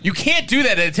 You can't do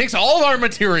that. It takes all of our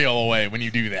material away when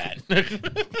you do that.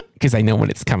 Because I know when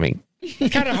it's coming.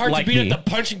 It's kind of hard Like to beat me. up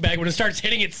the punching bag when it starts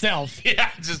hitting itself. Yeah,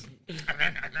 just.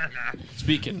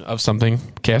 Speaking of something,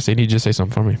 Cassie, I need you to say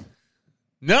something for me.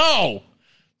 No.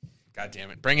 God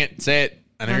damn it. Bring it. Say it.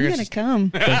 I know I'm you're gonna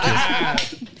gonna. come.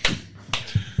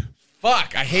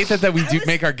 Fuck. I hate that we do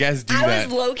make our guests do I that.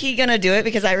 was low key gonna do it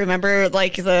because I remember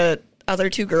like the other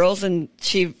two girls and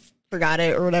she forgot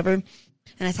it or whatever. And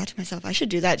I thought to myself, I should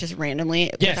do that just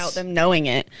randomly Yes. without them knowing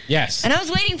it. Yes. And I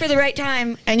was waiting for the right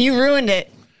time, and you ruined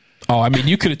it. Oh, I mean,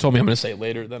 you could have told me I'm going to say it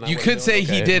later. Then I You would've could known, say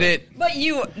he okay, did but- it But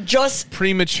you just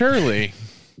prematurely.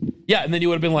 Yeah, and then you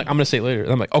would have been like, I'm going to say it later.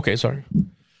 And I'm like, okay, sorry. and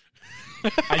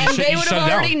they would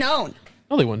have already known.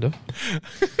 No, they wouldn't have.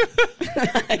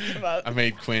 I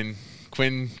made Quinn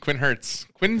hurts.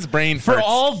 Quinn's brain hurts. For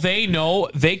all they know,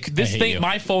 this hate thing, you.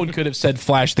 my phone could have said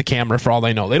flash the camera for all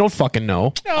they know. They don't fucking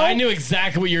know. I knew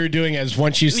exactly what you were doing as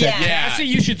once you said, Yeah. Cassie,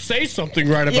 you should say something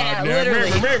right about Yeah, now.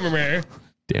 literally.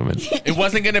 Damn it. It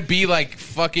wasn't going to be like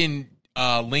fucking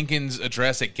Lincoln's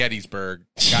address at Gettysburg.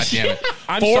 God damn it.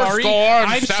 I'm Four sorry. score and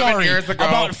I'm 7 sorry. years ago.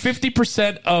 About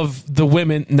 50% of the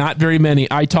women, not very many,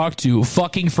 I talk to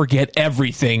fucking forget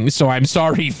everything. So I'm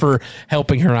sorry for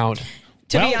helping her out.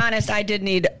 To be Well- honest, I did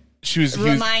need She was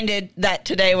reminded that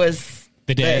today was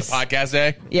The day. podcast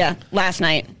day. last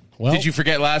night. Well, Did you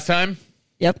forget last time?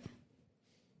 Yep,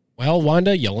 Well,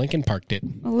 Wanda, you Lincoln Parked it.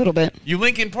 a little bit. You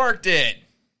Lincoln Parked it.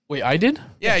 Wait, I did?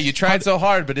 Yeah, you tried so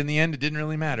hard, but in the end, it didn't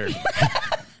really matter.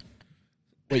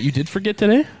 Wait, you did forget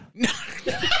today?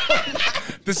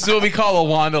 This is what we call a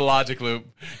Wanda logic loop.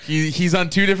 He's on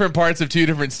two different parts of two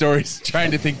different stories, trying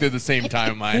to think they're the same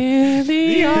timeline. In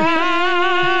the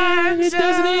end, it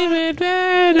doesn't even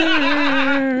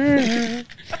matter.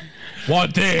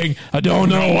 One thing, I don't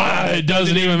know why it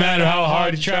doesn't even matter how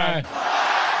hard you try.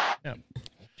 Yeah.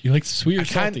 You like sweet or I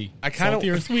kinda- salty? I kinda- Salty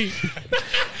or sweet?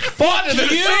 Fuck They're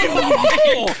the you! same.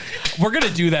 No! We're gonna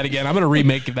do that again. I'm gonna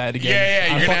remake that again.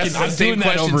 Yeah, you're gonna I'm ask the same doing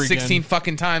that question over 16 again.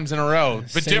 fucking times in a row,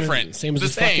 but different. Same as the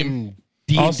the same. fucking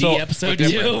D&D Also- episode but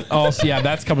too. different. Oh, so yeah,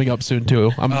 that's coming up soon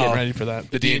too. I'm getting Oh. ready for that.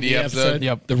 The D&D episode.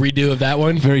 Yep. The redo of that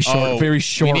one. Very short. Very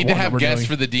short. We need to one that have we're guests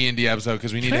doing. for the D&D episode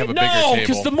because we need to have a bigger No, table.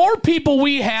 because the more people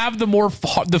we have, the more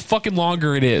the fucking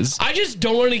longer it is. I just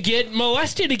don't want to get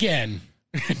molested again.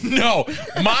 No,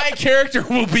 my character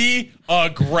will be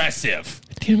aggressive.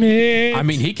 Damn it. I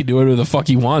mean, he can do whatever the fuck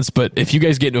he wants, but if you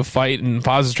guys get into a fight and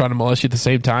Foz is trying to molest you at the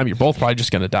same time, you're both probably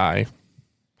just gonna die.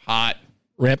 Hot.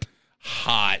 Rip.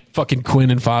 Hot. Fucking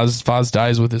Quinn and Foz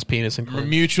dies with his penis and Quinn.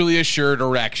 Mutually assured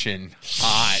erection.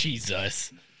 Hot.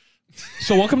 Jesus.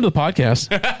 So welcome to the podcast.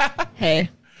 Hey.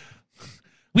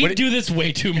 We do this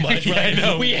way too much, Yeah, right? I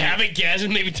know. We have a guest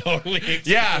and they totally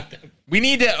Yeah. We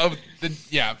need to.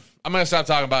 I'm going to stop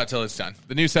talking about it until it's done.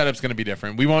 The new setup's going to be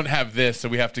different. We won't have this, so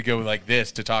we have to go like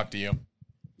this to talk to you.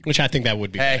 Which I think that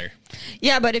would be Hey. better.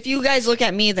 Yeah, but if you guys look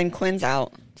at me, then Quinn's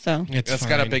out. So That's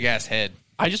got a big ass head.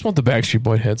 I just want the Backstreet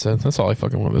Boy headset. That's all I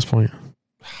fucking want at this point.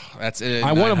 That's it.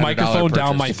 I want a microphone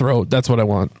down my throat. That's what I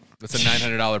want. That's a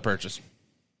 $900 purchase.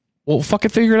 Well, fucking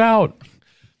figure it out.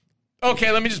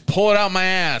 Okay, let me just pull it out my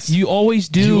ass. You always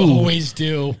do. You always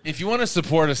do. If you want to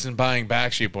support us in buying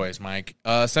Backstreet Boys, Mike,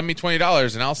 send me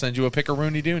 $20 and I'll send you a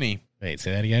Pick-a-Rooney Dooney. Wait,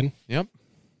 say that again. Yep.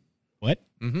 What?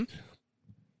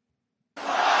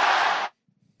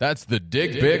 That's the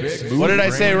Dick Big Smooth What did I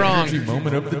say Brain wrong? Energy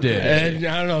moment of the day. And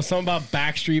I don't know. Something about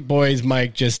Backstreet Boys,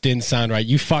 Mike, just didn't sound right.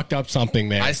 You fucked up something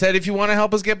there. I said if you want to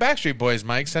help us get Backstreet Boys,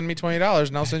 Mike, send me $20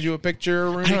 and I'll send you a picture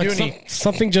of I Rooney don't know, Dooney.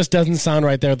 something just doesn't sound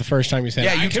right there the first time you said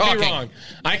Yeah, it. you I could talking. be wrong.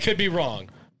 I could be wrong.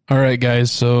 All right,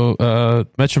 guys. So,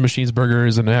 Metro Machines Burger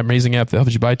is an amazing app that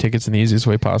helps you buy tickets in the easiest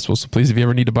way possible. So, please, if you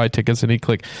ever need to buy tickets,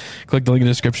 click the link in the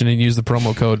description and use the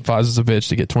promo code Foz is a bitch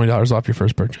to get $20 off your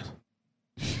first purchase.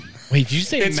 Wait, did you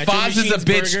say It's Metro Foz is a Machines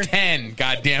bitch Burger? 10.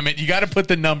 God damn it. You got to put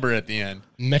the number at the end.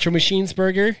 Metro Machines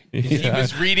Burger? He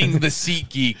was reading the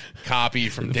SeatGeek copy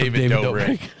from David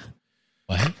Dobrik.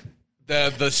 What?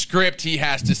 The script he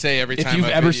has to say every If time. you've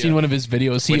a ever video- seen one of his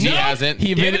videos, Which he hasn't.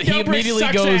 He David Dobrik immediately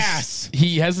sucks goes. ass.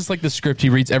 He has this like the script he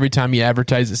reads every time he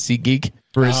advertises SeatGeek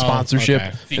for his Oh, sponsorship, okay.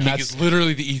 and SeatGeek that's is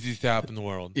literally the easiest app in the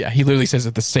world. yeah. He literally says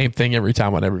it the same thing every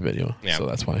time on every video. Yeah. So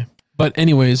that's why. But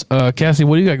anyways, Cassie,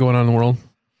 what do you got going on in the world?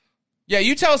 Yeah,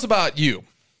 you tell us about you.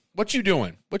 What you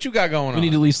doing? What you got going We on?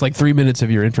 need at least like 3 minutes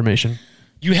of your information.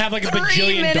 You have like a 3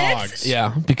 bajillion minutes? dogs.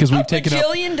 Yeah, because we've a taken up.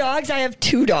 bajillion dogs. I have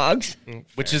 2 dogs.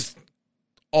 Which is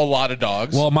a lot of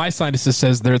dogs. Well, my scientist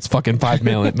says there it's fucking 5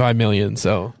 million. 5 million.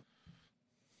 So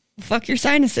Fuck your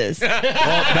sinuses.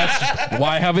 that's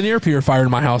why I have an air purifier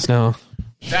in my house now.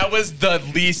 that was the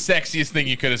least sexiest thing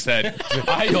you could have said.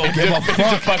 I don't give a To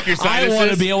fuck. fuck your I sinuses.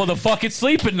 want to be able to fucking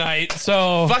sleep at night.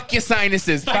 So Fuck your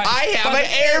sinuses. I have an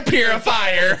air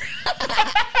purifier.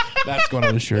 that's going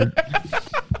on the shirt.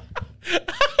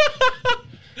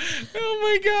 Oh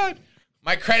my god.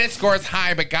 My credit score is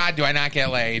high, but God, do I not get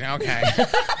laid? Okay.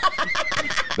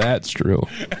 That's true.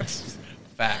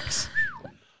 Facts.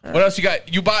 What else you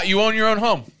got? You own your own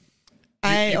home.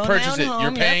 I You own purchase my it. own home,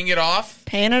 You're yep. paying it off.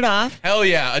 Paying it off. Hell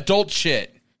yeah, adult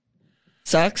shit.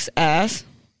 Sucks ass.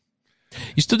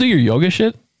 You still do your yoga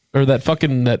shit or that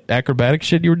acrobatic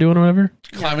shit you were doing or whatever?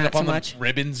 Climbing not up on so the much.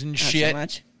 ribbons and Not shit. so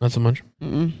much. Not so much.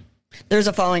 There's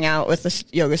a falling out with the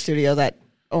yoga studio that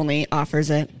only offers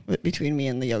it between me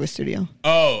and the yoga studio.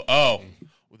 Oh. Well,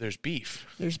 there's beef.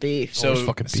 There's beef. So there's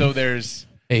fucking so beef. there's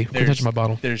Hey, quit there's touching my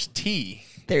bottle. There's tea.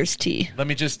 There's tea. Let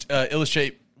me just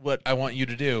illustrate what I want you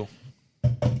to do.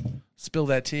 Spill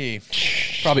that tea.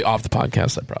 Probably off the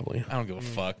podcast. That probably. I don't give a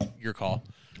fuck. Your call.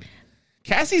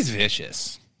 Cassie's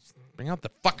vicious. Bring out the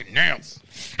fucking nails.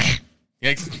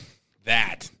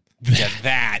 That. Yeah,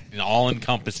 that. And all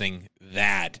encompassing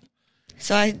that.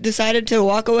 So I decided to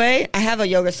walk away. I have a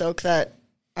yoga soak that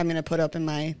I'm going to put up in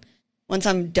my... Once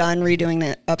I'm done redoing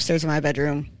the upstairs of my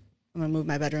bedroom, I'm going to move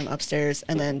my bedroom upstairs,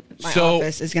 and then my So-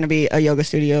 office is going to be a yoga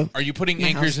studio. Are you putting My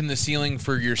anchors house. in the ceiling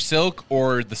for your silk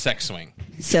or the sex swing?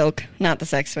 Silk, not the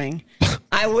sex swing.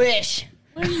 I wish.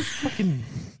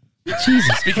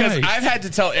 Jesus Because Christ. I've had to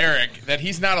tell Eric that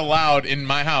he's not allowed in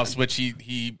my house, which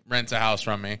he rents a house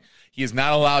from me. He is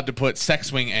not allowed to put sex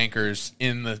swing anchors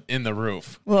in the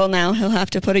roof. Well, now he'll have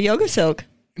to put a yoga soak.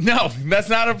 No, that's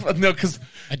not no because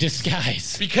A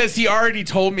disguise. he already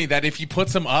told me that if he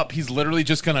puts them up, he's literally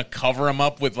just gonna cover them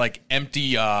up with like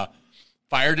empty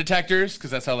fire detectors because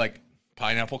that's how like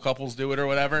pineapple couples do it or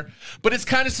whatever. But it's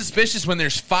kind of suspicious when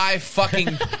there's 5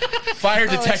 fucking fire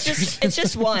Oh, detectors. it's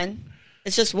just one.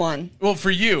 It's just one. Well,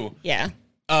 for you, Yeah.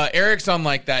 Eric's on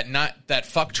like that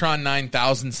Fucktron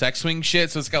 9000 sex swing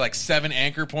shit, so it's got like 7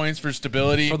 anchor points for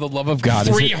stability. For the love of God,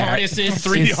 Three is it harnesses.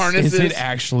 Three harnesses. Is it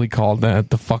actually called that?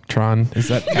 The Fucktron? Is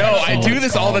that? No, I do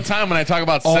this all the time when I talk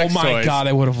about Oh sex my toys. God,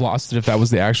 I would have lost it if that was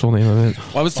the actual name of it.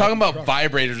 Well, I was talking about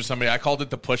vibrators with somebody. I called it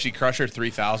the Pushy Crusher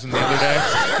 3000 the other day.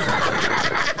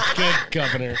 Good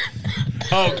governor.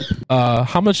 Oh,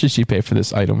 How much did she pay for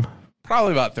this item?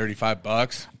 probably about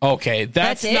 $35. Okay,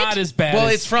 that's it? not as bad. Well,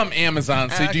 as, it's from Amazon,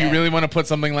 so do you Okay. really want to put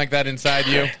something like that inside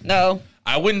you? No.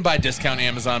 I wouldn't buy discount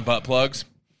Amazon butt plugs.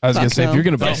 I was gonna Fuck say, no. if you're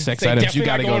gonna buy No, sex they items, you definitely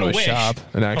got to not go to going a to Wish.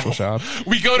 shop, an actual shop.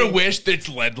 We go to Wish that's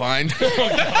lead lined.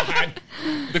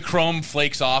 The chrome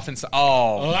flakes off and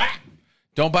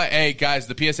don't buy. Hey guys,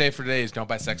 the PSA for today is don't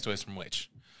buy sex toys from Wish.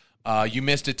 You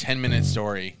missed a 10-minute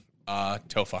story,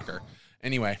 toe fucker.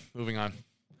 Anyway, moving on.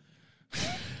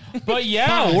 But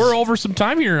yeah, we're over some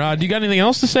time here. Do you got anything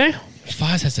else to say?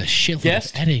 Foz has a shitload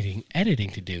Yes. of editing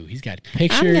to do. He's got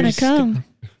pictures. I'm gonna come.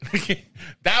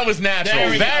 That was natural. There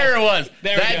we go. There it was.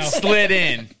 There we That go. slid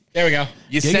in. There we go.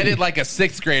 You said it like a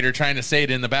 6th grader trying to say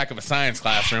it in the back of a science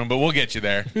classroom, but we'll get you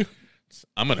there.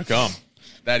 I'm gonna come.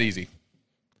 That easy.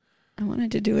 I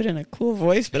wanted to do it in a cool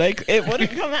voice, but it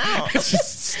wouldn't come out. It's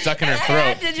just stuck in her I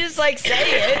throat. had to just like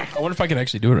say it. I wonder if I can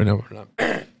actually do it right now or not.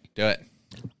 Do it.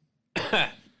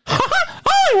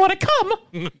 I want to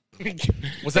come.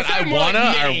 Was that I Sounded more like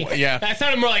wanna? Minnie. Or, yeah. That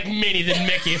sounded more like Minnie than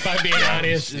Mickey, if I'm being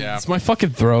honest. Yeah. It's my fucking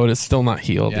throat. It's still not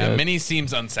healed Yeah. yet. Minnie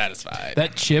seems unsatisfied.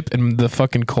 That chip and the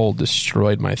fucking cold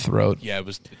destroyed my throat. Yeah, it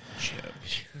was the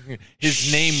Chip.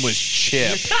 His name was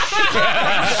Chip.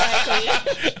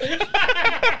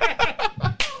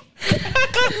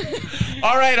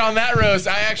 All right, on that roast,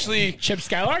 I actually. Chip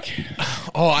Skylark?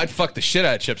 Oh, I'd fuck the shit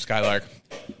out of Chip Skylark.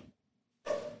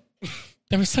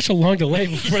 There was such a long delay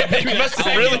before It must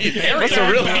have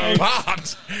really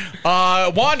popped.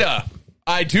 Wanda,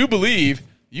 I do believe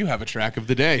you have a track of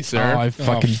the day, sir. Oh, I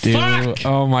fucking do. fuck.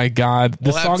 Oh my God.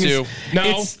 The We'll have song to. is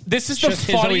No. this is Just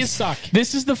the his always funniest suck.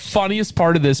 This is the funniest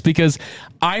part of this because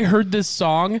I heard this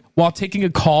song while taking a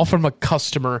call from a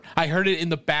customer. I heard it in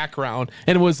the background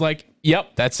and it was like,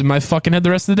 yep, that's in my fucking head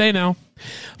the rest of the day now.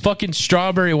 Fucking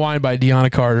Strawberry Wine by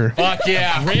Deanna Carter. Fuck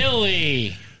yeah.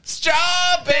 Really?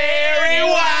 Strawberry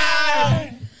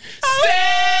wine,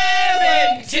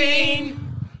 17,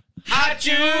 hot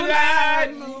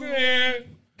July,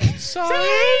 saw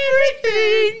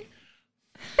everything.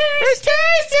 It's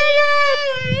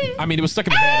tasting. I mean, it was stuck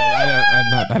in my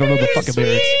head. I don't know the fucking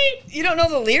lyrics. You don't know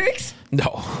the lyrics?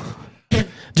 No.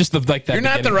 Just the like that. You're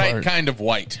not the beginning right part. kind of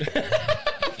white.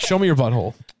 Show me your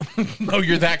butthole. No,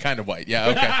 you're that kind of white. Yeah,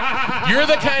 okay. You're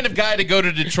the kind of guy to go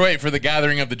to Detroit for the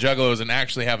gathering of the Juggalos and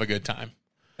actually have a good time.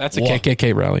 That's a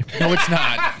KKK rally. No, it's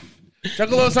not.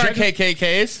 Juggalos aren't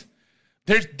KKKs.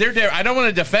 They're I don't want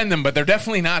to defend them, but they're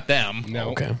definitely not them. No.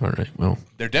 Okay, all right. Well,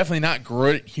 They're definitely not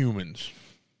great humans.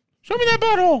 Show me that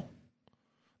butthole.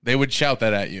 They would shout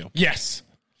that at you, Yes.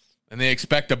 and they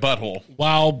expect a butthole.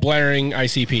 While blaring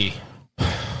ICP.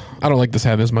 I don't like this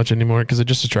hat as much anymore because it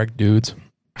just attracts dudes.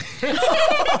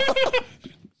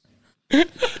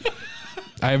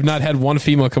 I have not had one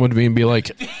female come up to me and be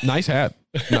like, "Nice hat."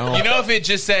 No, You know, if it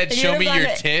just said If you "show would've me your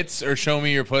gone to- tits" or "show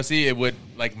me your pussy," it would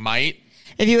might.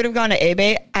 If you would have gone to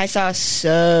eBay, I saw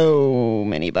so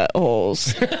many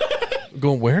buttholes.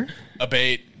 going where? A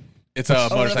bait. It's a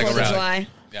motorcycle Fourth of rally. July.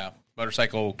 Yeah,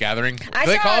 motorcycle gathering. I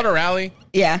Do they saw call it it- a rally?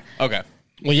 Yeah. Okay.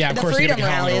 Well, yeah, of The course. you're Freedom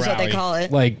gonna call it Rally a is what they rally. call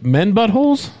it. Like men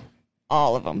buttholes?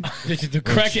 All of them. The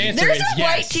correct answer There's is a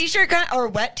yes. white t-shirt or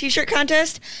wet t-shirt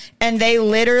contest, and they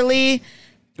literally It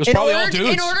was probably all in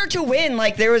dudes. order to win,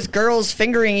 like there was girls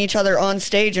fingering each other on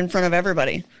stage in front of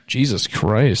everybody. Jesus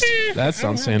Christ, that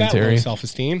sounds sanitary.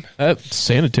 Self-esteem. That's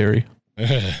sanitary.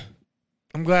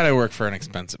 I'm glad I work for an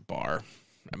expensive bar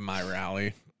at my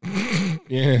rally.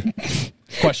 Yeah.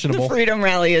 Questionable. Freedom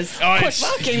Rally is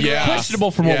fucking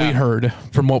Questionable from what we heard,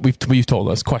 from what we've told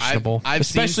us. Questionable, I've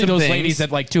seen especially some those things. ladies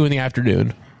at like 2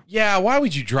 p.m. Yeah, why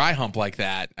would you dry hump like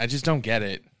that? I just don't get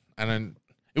it.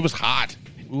 It was hot.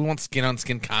 We want skin on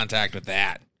skin contact with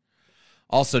that.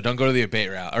 Also, don't go to the abate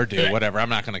route or do whatever. I'm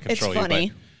not going to control you, funny.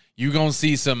 but you gonna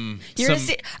see some I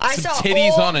some saw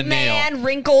titties old on a nail. man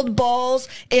wrinkled balls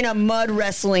in a mud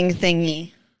wrestling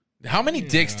thingy. How many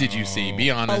dicks did you see?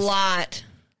 Be honest. A lot.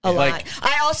 A Like- lot.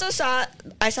 I also saw a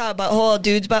butthole, a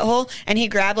dude's butthole, and he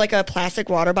grabbed like a plastic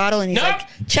water bottle and he's Nope. like,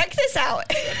 check this out.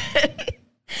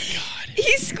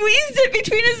 He squeezed it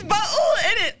between his butthole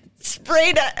and it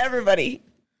sprayed at everybody.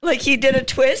 Like he did a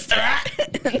twist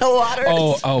in the water.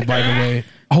 Oh, by the way.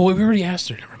 Oh, we already asked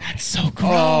her. Never mind. That's so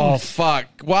gross. Oh fuck!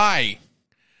 Why?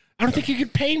 I don't think you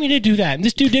could pay me to do that. And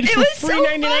this dude did it It for was so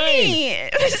 $3.99. funny.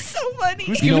 It was so funny.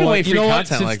 Who's giving away free content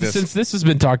since, like this? Since this has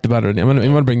been talked about already, I'm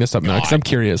gonna bring this up now because I'm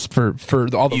curious for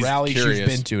all the He's rallies curious. you've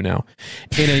been to now.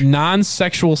 In a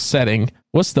non-sexual setting,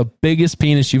 what's the biggest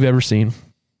penis you've ever seen?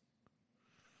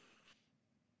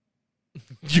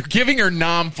 You're giving her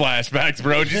flashbacks,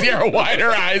 bro. Did you see how wide her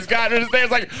eyes got? Her there,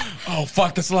 it's like, oh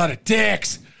fuck, that's a lot of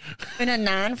dicks. In a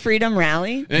non-freedom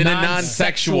rally? In a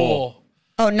non-sexual.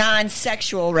 Oh,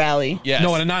 non-sexual rally. Yes.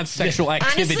 No, in a non-sexual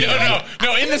activity. Honestly,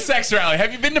 No, in the sex rally.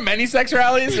 Have you been to many sex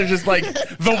rallies? Or just like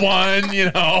the one,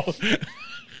 you know?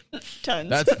 Tons.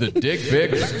 That's the Dick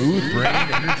Vic Smooth Brain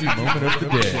Energy Moment of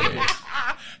the day.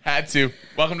 Had to.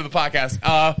 Welcome to the podcast.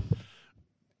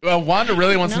 Well, Wanda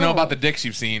really wants to know about the dicks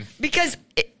you've seen. Because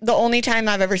the only time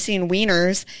I've ever seen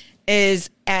wieners is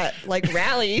at like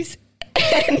rallies.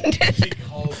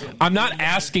 I'm not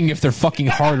asking if they're fucking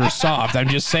hard or soft. I'm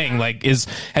just saying, like,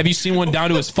 have you seen one down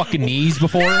to his fucking knees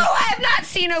before? No, I have not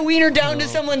seen a wiener down to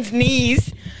someone's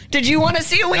knees. Did you want to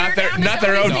see a wiener down to not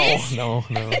their someone's own. knees? No.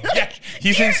 Yeah,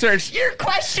 he's in search. You're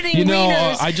questioning You know,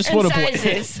 wieners I just and want to point.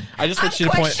 sizes. I just want you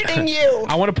to I'm point. questioning you.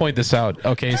 I want to point this out.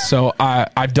 Okay, so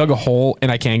I've dug a hole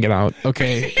and I can't get out.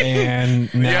 Okay,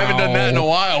 and now You haven't done that in a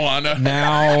while, Wanda.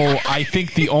 Now I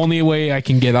think the only way I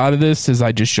can get out of this is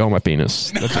I just show my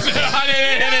penis. That's just-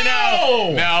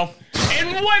 No.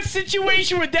 In what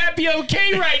situation would that be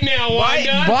okay right now,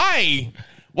 Wanda?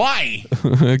 Why?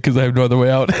 Because I have no other way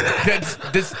out.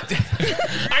 This.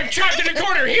 I'm trapped in a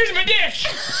corner. Here's my dick.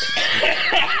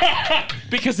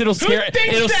 Because it'll scare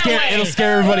thinks that way? it'll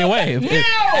scare everybody away.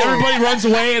 Everybody runs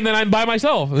away and then I'm by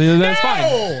myself. That's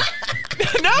fine.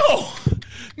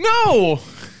 No.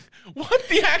 What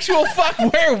the actual fuck?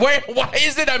 Where? Why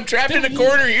is it I'm trapped in a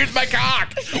corner? Here's my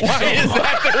cock. Why is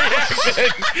that the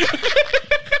reaction?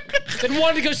 Then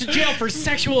Wanda goes to jail for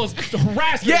sexual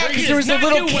harassment. Yeah, where he because there was does a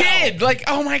not little do well. kid. Like,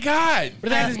 oh my god. But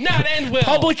that does not end well.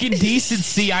 Public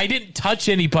indecency. I didn't touch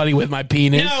anybody with my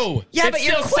penis. No. Yeah, it's but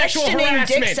you're still sexual questioning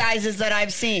harassment. dick sizes that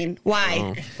I've seen.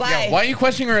 Why? Why? Yeah, why are you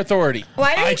questioning her authority?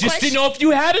 Why are you I just didn't know if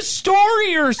you had a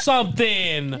story or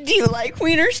something. Do you like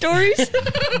wiener stories?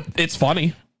 It's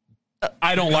funny.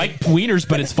 I don't like wieners,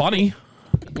 but it's funny.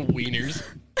 Wieners.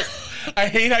 I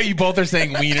hate how you both are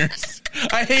saying wieners.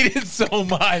 I hate it so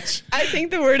much. I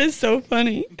think the word is so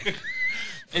funny.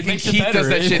 It makes it Keith better. does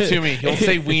that shit to me. He'll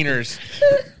say wieners.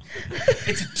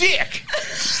 It's a dick.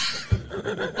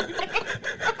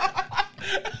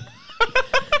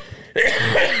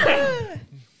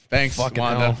 Thanks, Fucking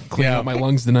Wanda. hell. Clean out my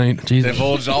lungs tonight. Jesus.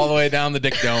 Divulged all the way down the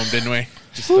dick dome, didn't we?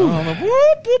 Just on the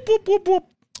whoop, whoop, whoop, whoop, whoop.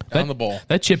 Down the bowl.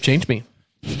 That chip changed me.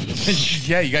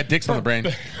 Yeah, you got dicks on the brain.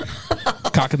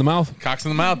 Cock in the mouth. Cocks in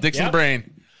the mouth, dicks in the Yep.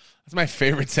 brain. That's my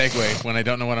favorite segue when I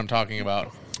don't know what I'm talking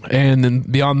about. And then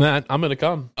beyond that, I'm gonna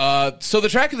come. So the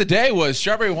track of the day was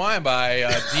 "Strawberry Wine" by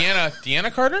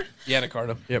Deanna Carter. Deanna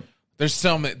Carter. Yep. There's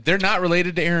some. They're not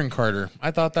related to Aaron Carter.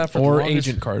 I thought that for the Or longest-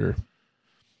 Agent Carter.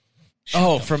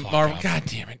 Oh, from Marvel. God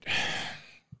damn it!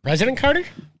 President Carter?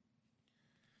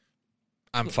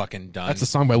 I'm fucking done. That's a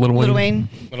song by Lil Wayne. Little Wayne.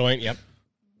 Little Wayne, yep.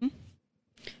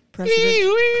 President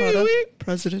Carter.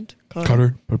 President Carter.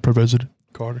 Carter. President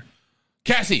Carter.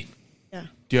 Cassie. Yeah.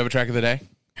 Do you have a track of the day?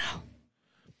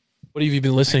 What have you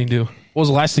been listening to? What was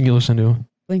the last thing you listened to?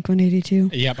 Blink-182.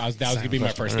 Yep, that was going to be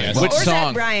my first guess. Which Or song?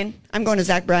 Zach Bryan. I'm going to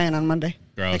Zach Bryan on Monday.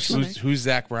 Gross. Who's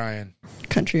Zach Bryan?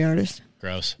 Country artist.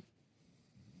 Gross.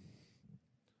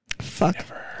 Fuck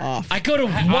off. I go to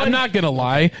I'm one. not gonna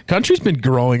lie. Country's been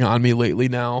growing on me lately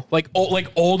now. Like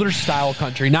older style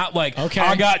country, not like Okay.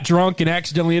 I got drunk and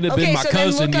accidentally ended up being Okay, my so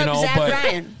cousin. then You look know, up Zach but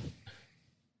Bryan.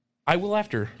 I will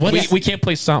after. What's- We can't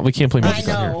play sound. We can't play music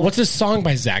I on know. here. What's this song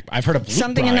by Zach? I've heard of Luke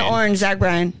Something in the Bryan. orange, Zach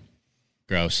Bryan.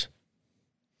 Gross.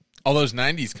 All those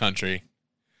 '90s country.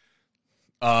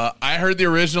 I heard the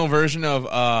original version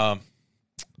of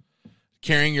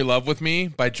 "Carrying Your Love with Me"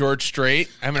 by George Strait.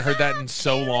 I haven't heard that in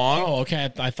so long. Oh, okay.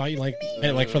 I thought you played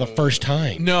it for the first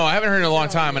time. No, I haven't heard it in a long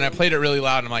time, and I played it really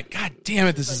loud. And I'm like, God damn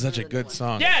it, this is such a good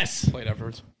song. Yes. Play it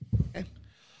afterwards.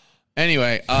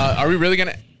 Anyway, are we really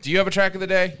gonna? Do you have a track of the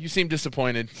day? You seem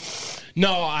disappointed.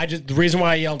 No, the reason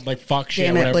why I yelled like fuck shit.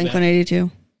 Damn it, whatever.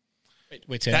 Blink-182.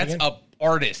 Wait, say that That's again? a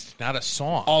artist, not a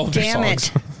song. All of their Damn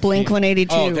songs. it, Blink-182.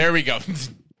 Oh, there we go.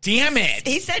 Damn it.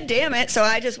 He said damn it, so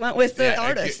I just went with the Yeah,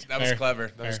 artist. That was Fair.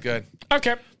 clever. That was good.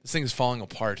 Okay. This thing is falling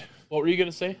apart. What were you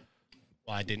gonna say?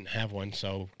 Well, I didn't have one,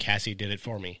 so Cassie did it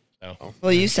for me. So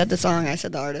Well, you said the song, I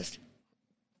said the artist.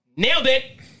 nailed it.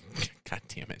 God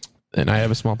damn it. And I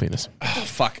have a small penis. Oh,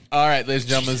 fuck. All right, ladies and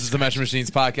gentlemen, this is the Metro Machines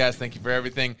podcast. Thank you for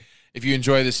everything. If you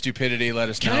enjoy this stupidity, let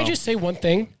us know. Can I just say one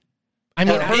thing? I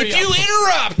mean, If you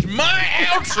interrupt my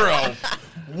outro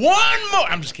one more...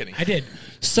 I'm just kidding. I did.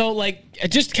 So, like, it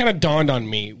just kind of dawned on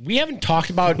me. We haven't talked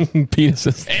about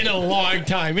Penises. in a long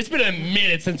time. It's been a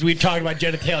minute since we've talked about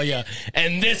genitalia,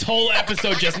 and this whole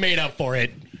episode just made up for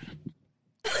it.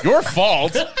 Your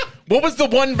fault. What was the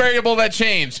one variable that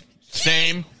changed?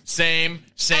 Same,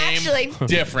 Actually,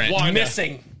 different. Wanda.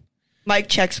 Missing. Mike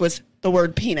checks was the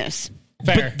word penis.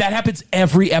 Fair. But that happens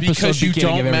every episode. Because you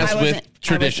beginning don't of every- mess with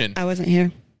tradition. I wasn't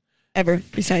here ever.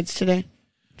 Besides today,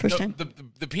 first time.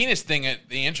 The penis thing at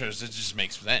the intros, it just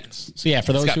makes sense. So, yeah,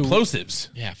 for It's those got who... plosives.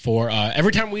 Yeah, for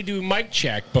every time we do mic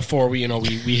check before we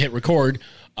hit record,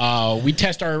 we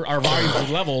test our volumes and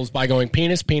levels by going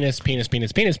penis, penis, penis,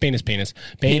 penis, penis, penis, penis,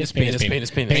 penis, penis, penis,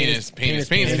 penis, Penis,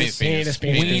 penis, penis.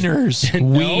 Wieners.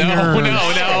 No,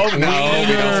 Wieners.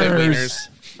 we don't say Wieners.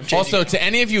 wieners. Also, to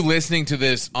any of you listening to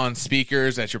this on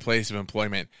speakers at your place of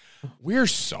employment, we're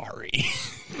sorry.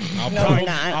 I'll No, we're not.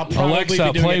 I'll probably Alexa,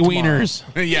 be doing play it tomorrow. wieners.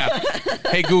 Yeah.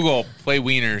 Hey, Google, play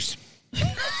wieners.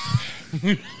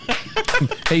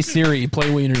 Hey Siri, play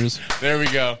wieners. There we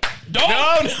go. Don't.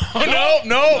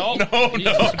 No.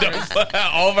 Jesus Don't.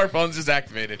 All of our phones just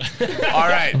activated. All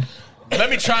right. Let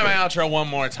me try my outro one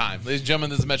more time. Ladies and gentlemen,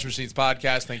 this is the Metro Machines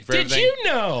Podcast. Thank you for Did everything. you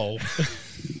know?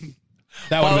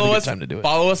 That would have been a Follow good us, time to do it.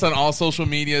 follow us on all social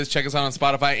medias. Check us out on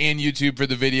Spotify and YouTube for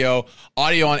the video.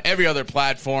 Audio on every other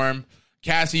platform.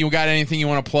 Cassie, you got anything you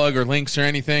want to plug or links or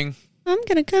anything? I'm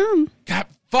gonna come. God,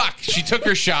 fuck. She took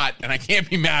her shot, and I can't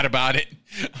be mad about it.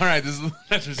 All right, this is the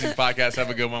Metro Machines Podcast. Have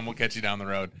a good one. We'll catch you down the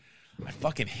road. I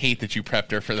fucking hate that you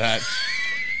prepped her for that.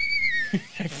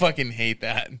 I fucking hate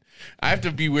that. I have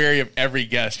to be wary of every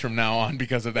guest from now on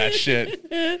because of that shit.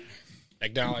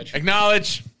 Acknowledge.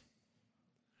 Acknowledge.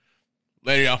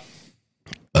 Later,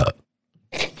 y'all.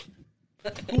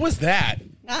 Who was that?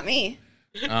 Not me.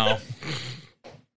 Oh.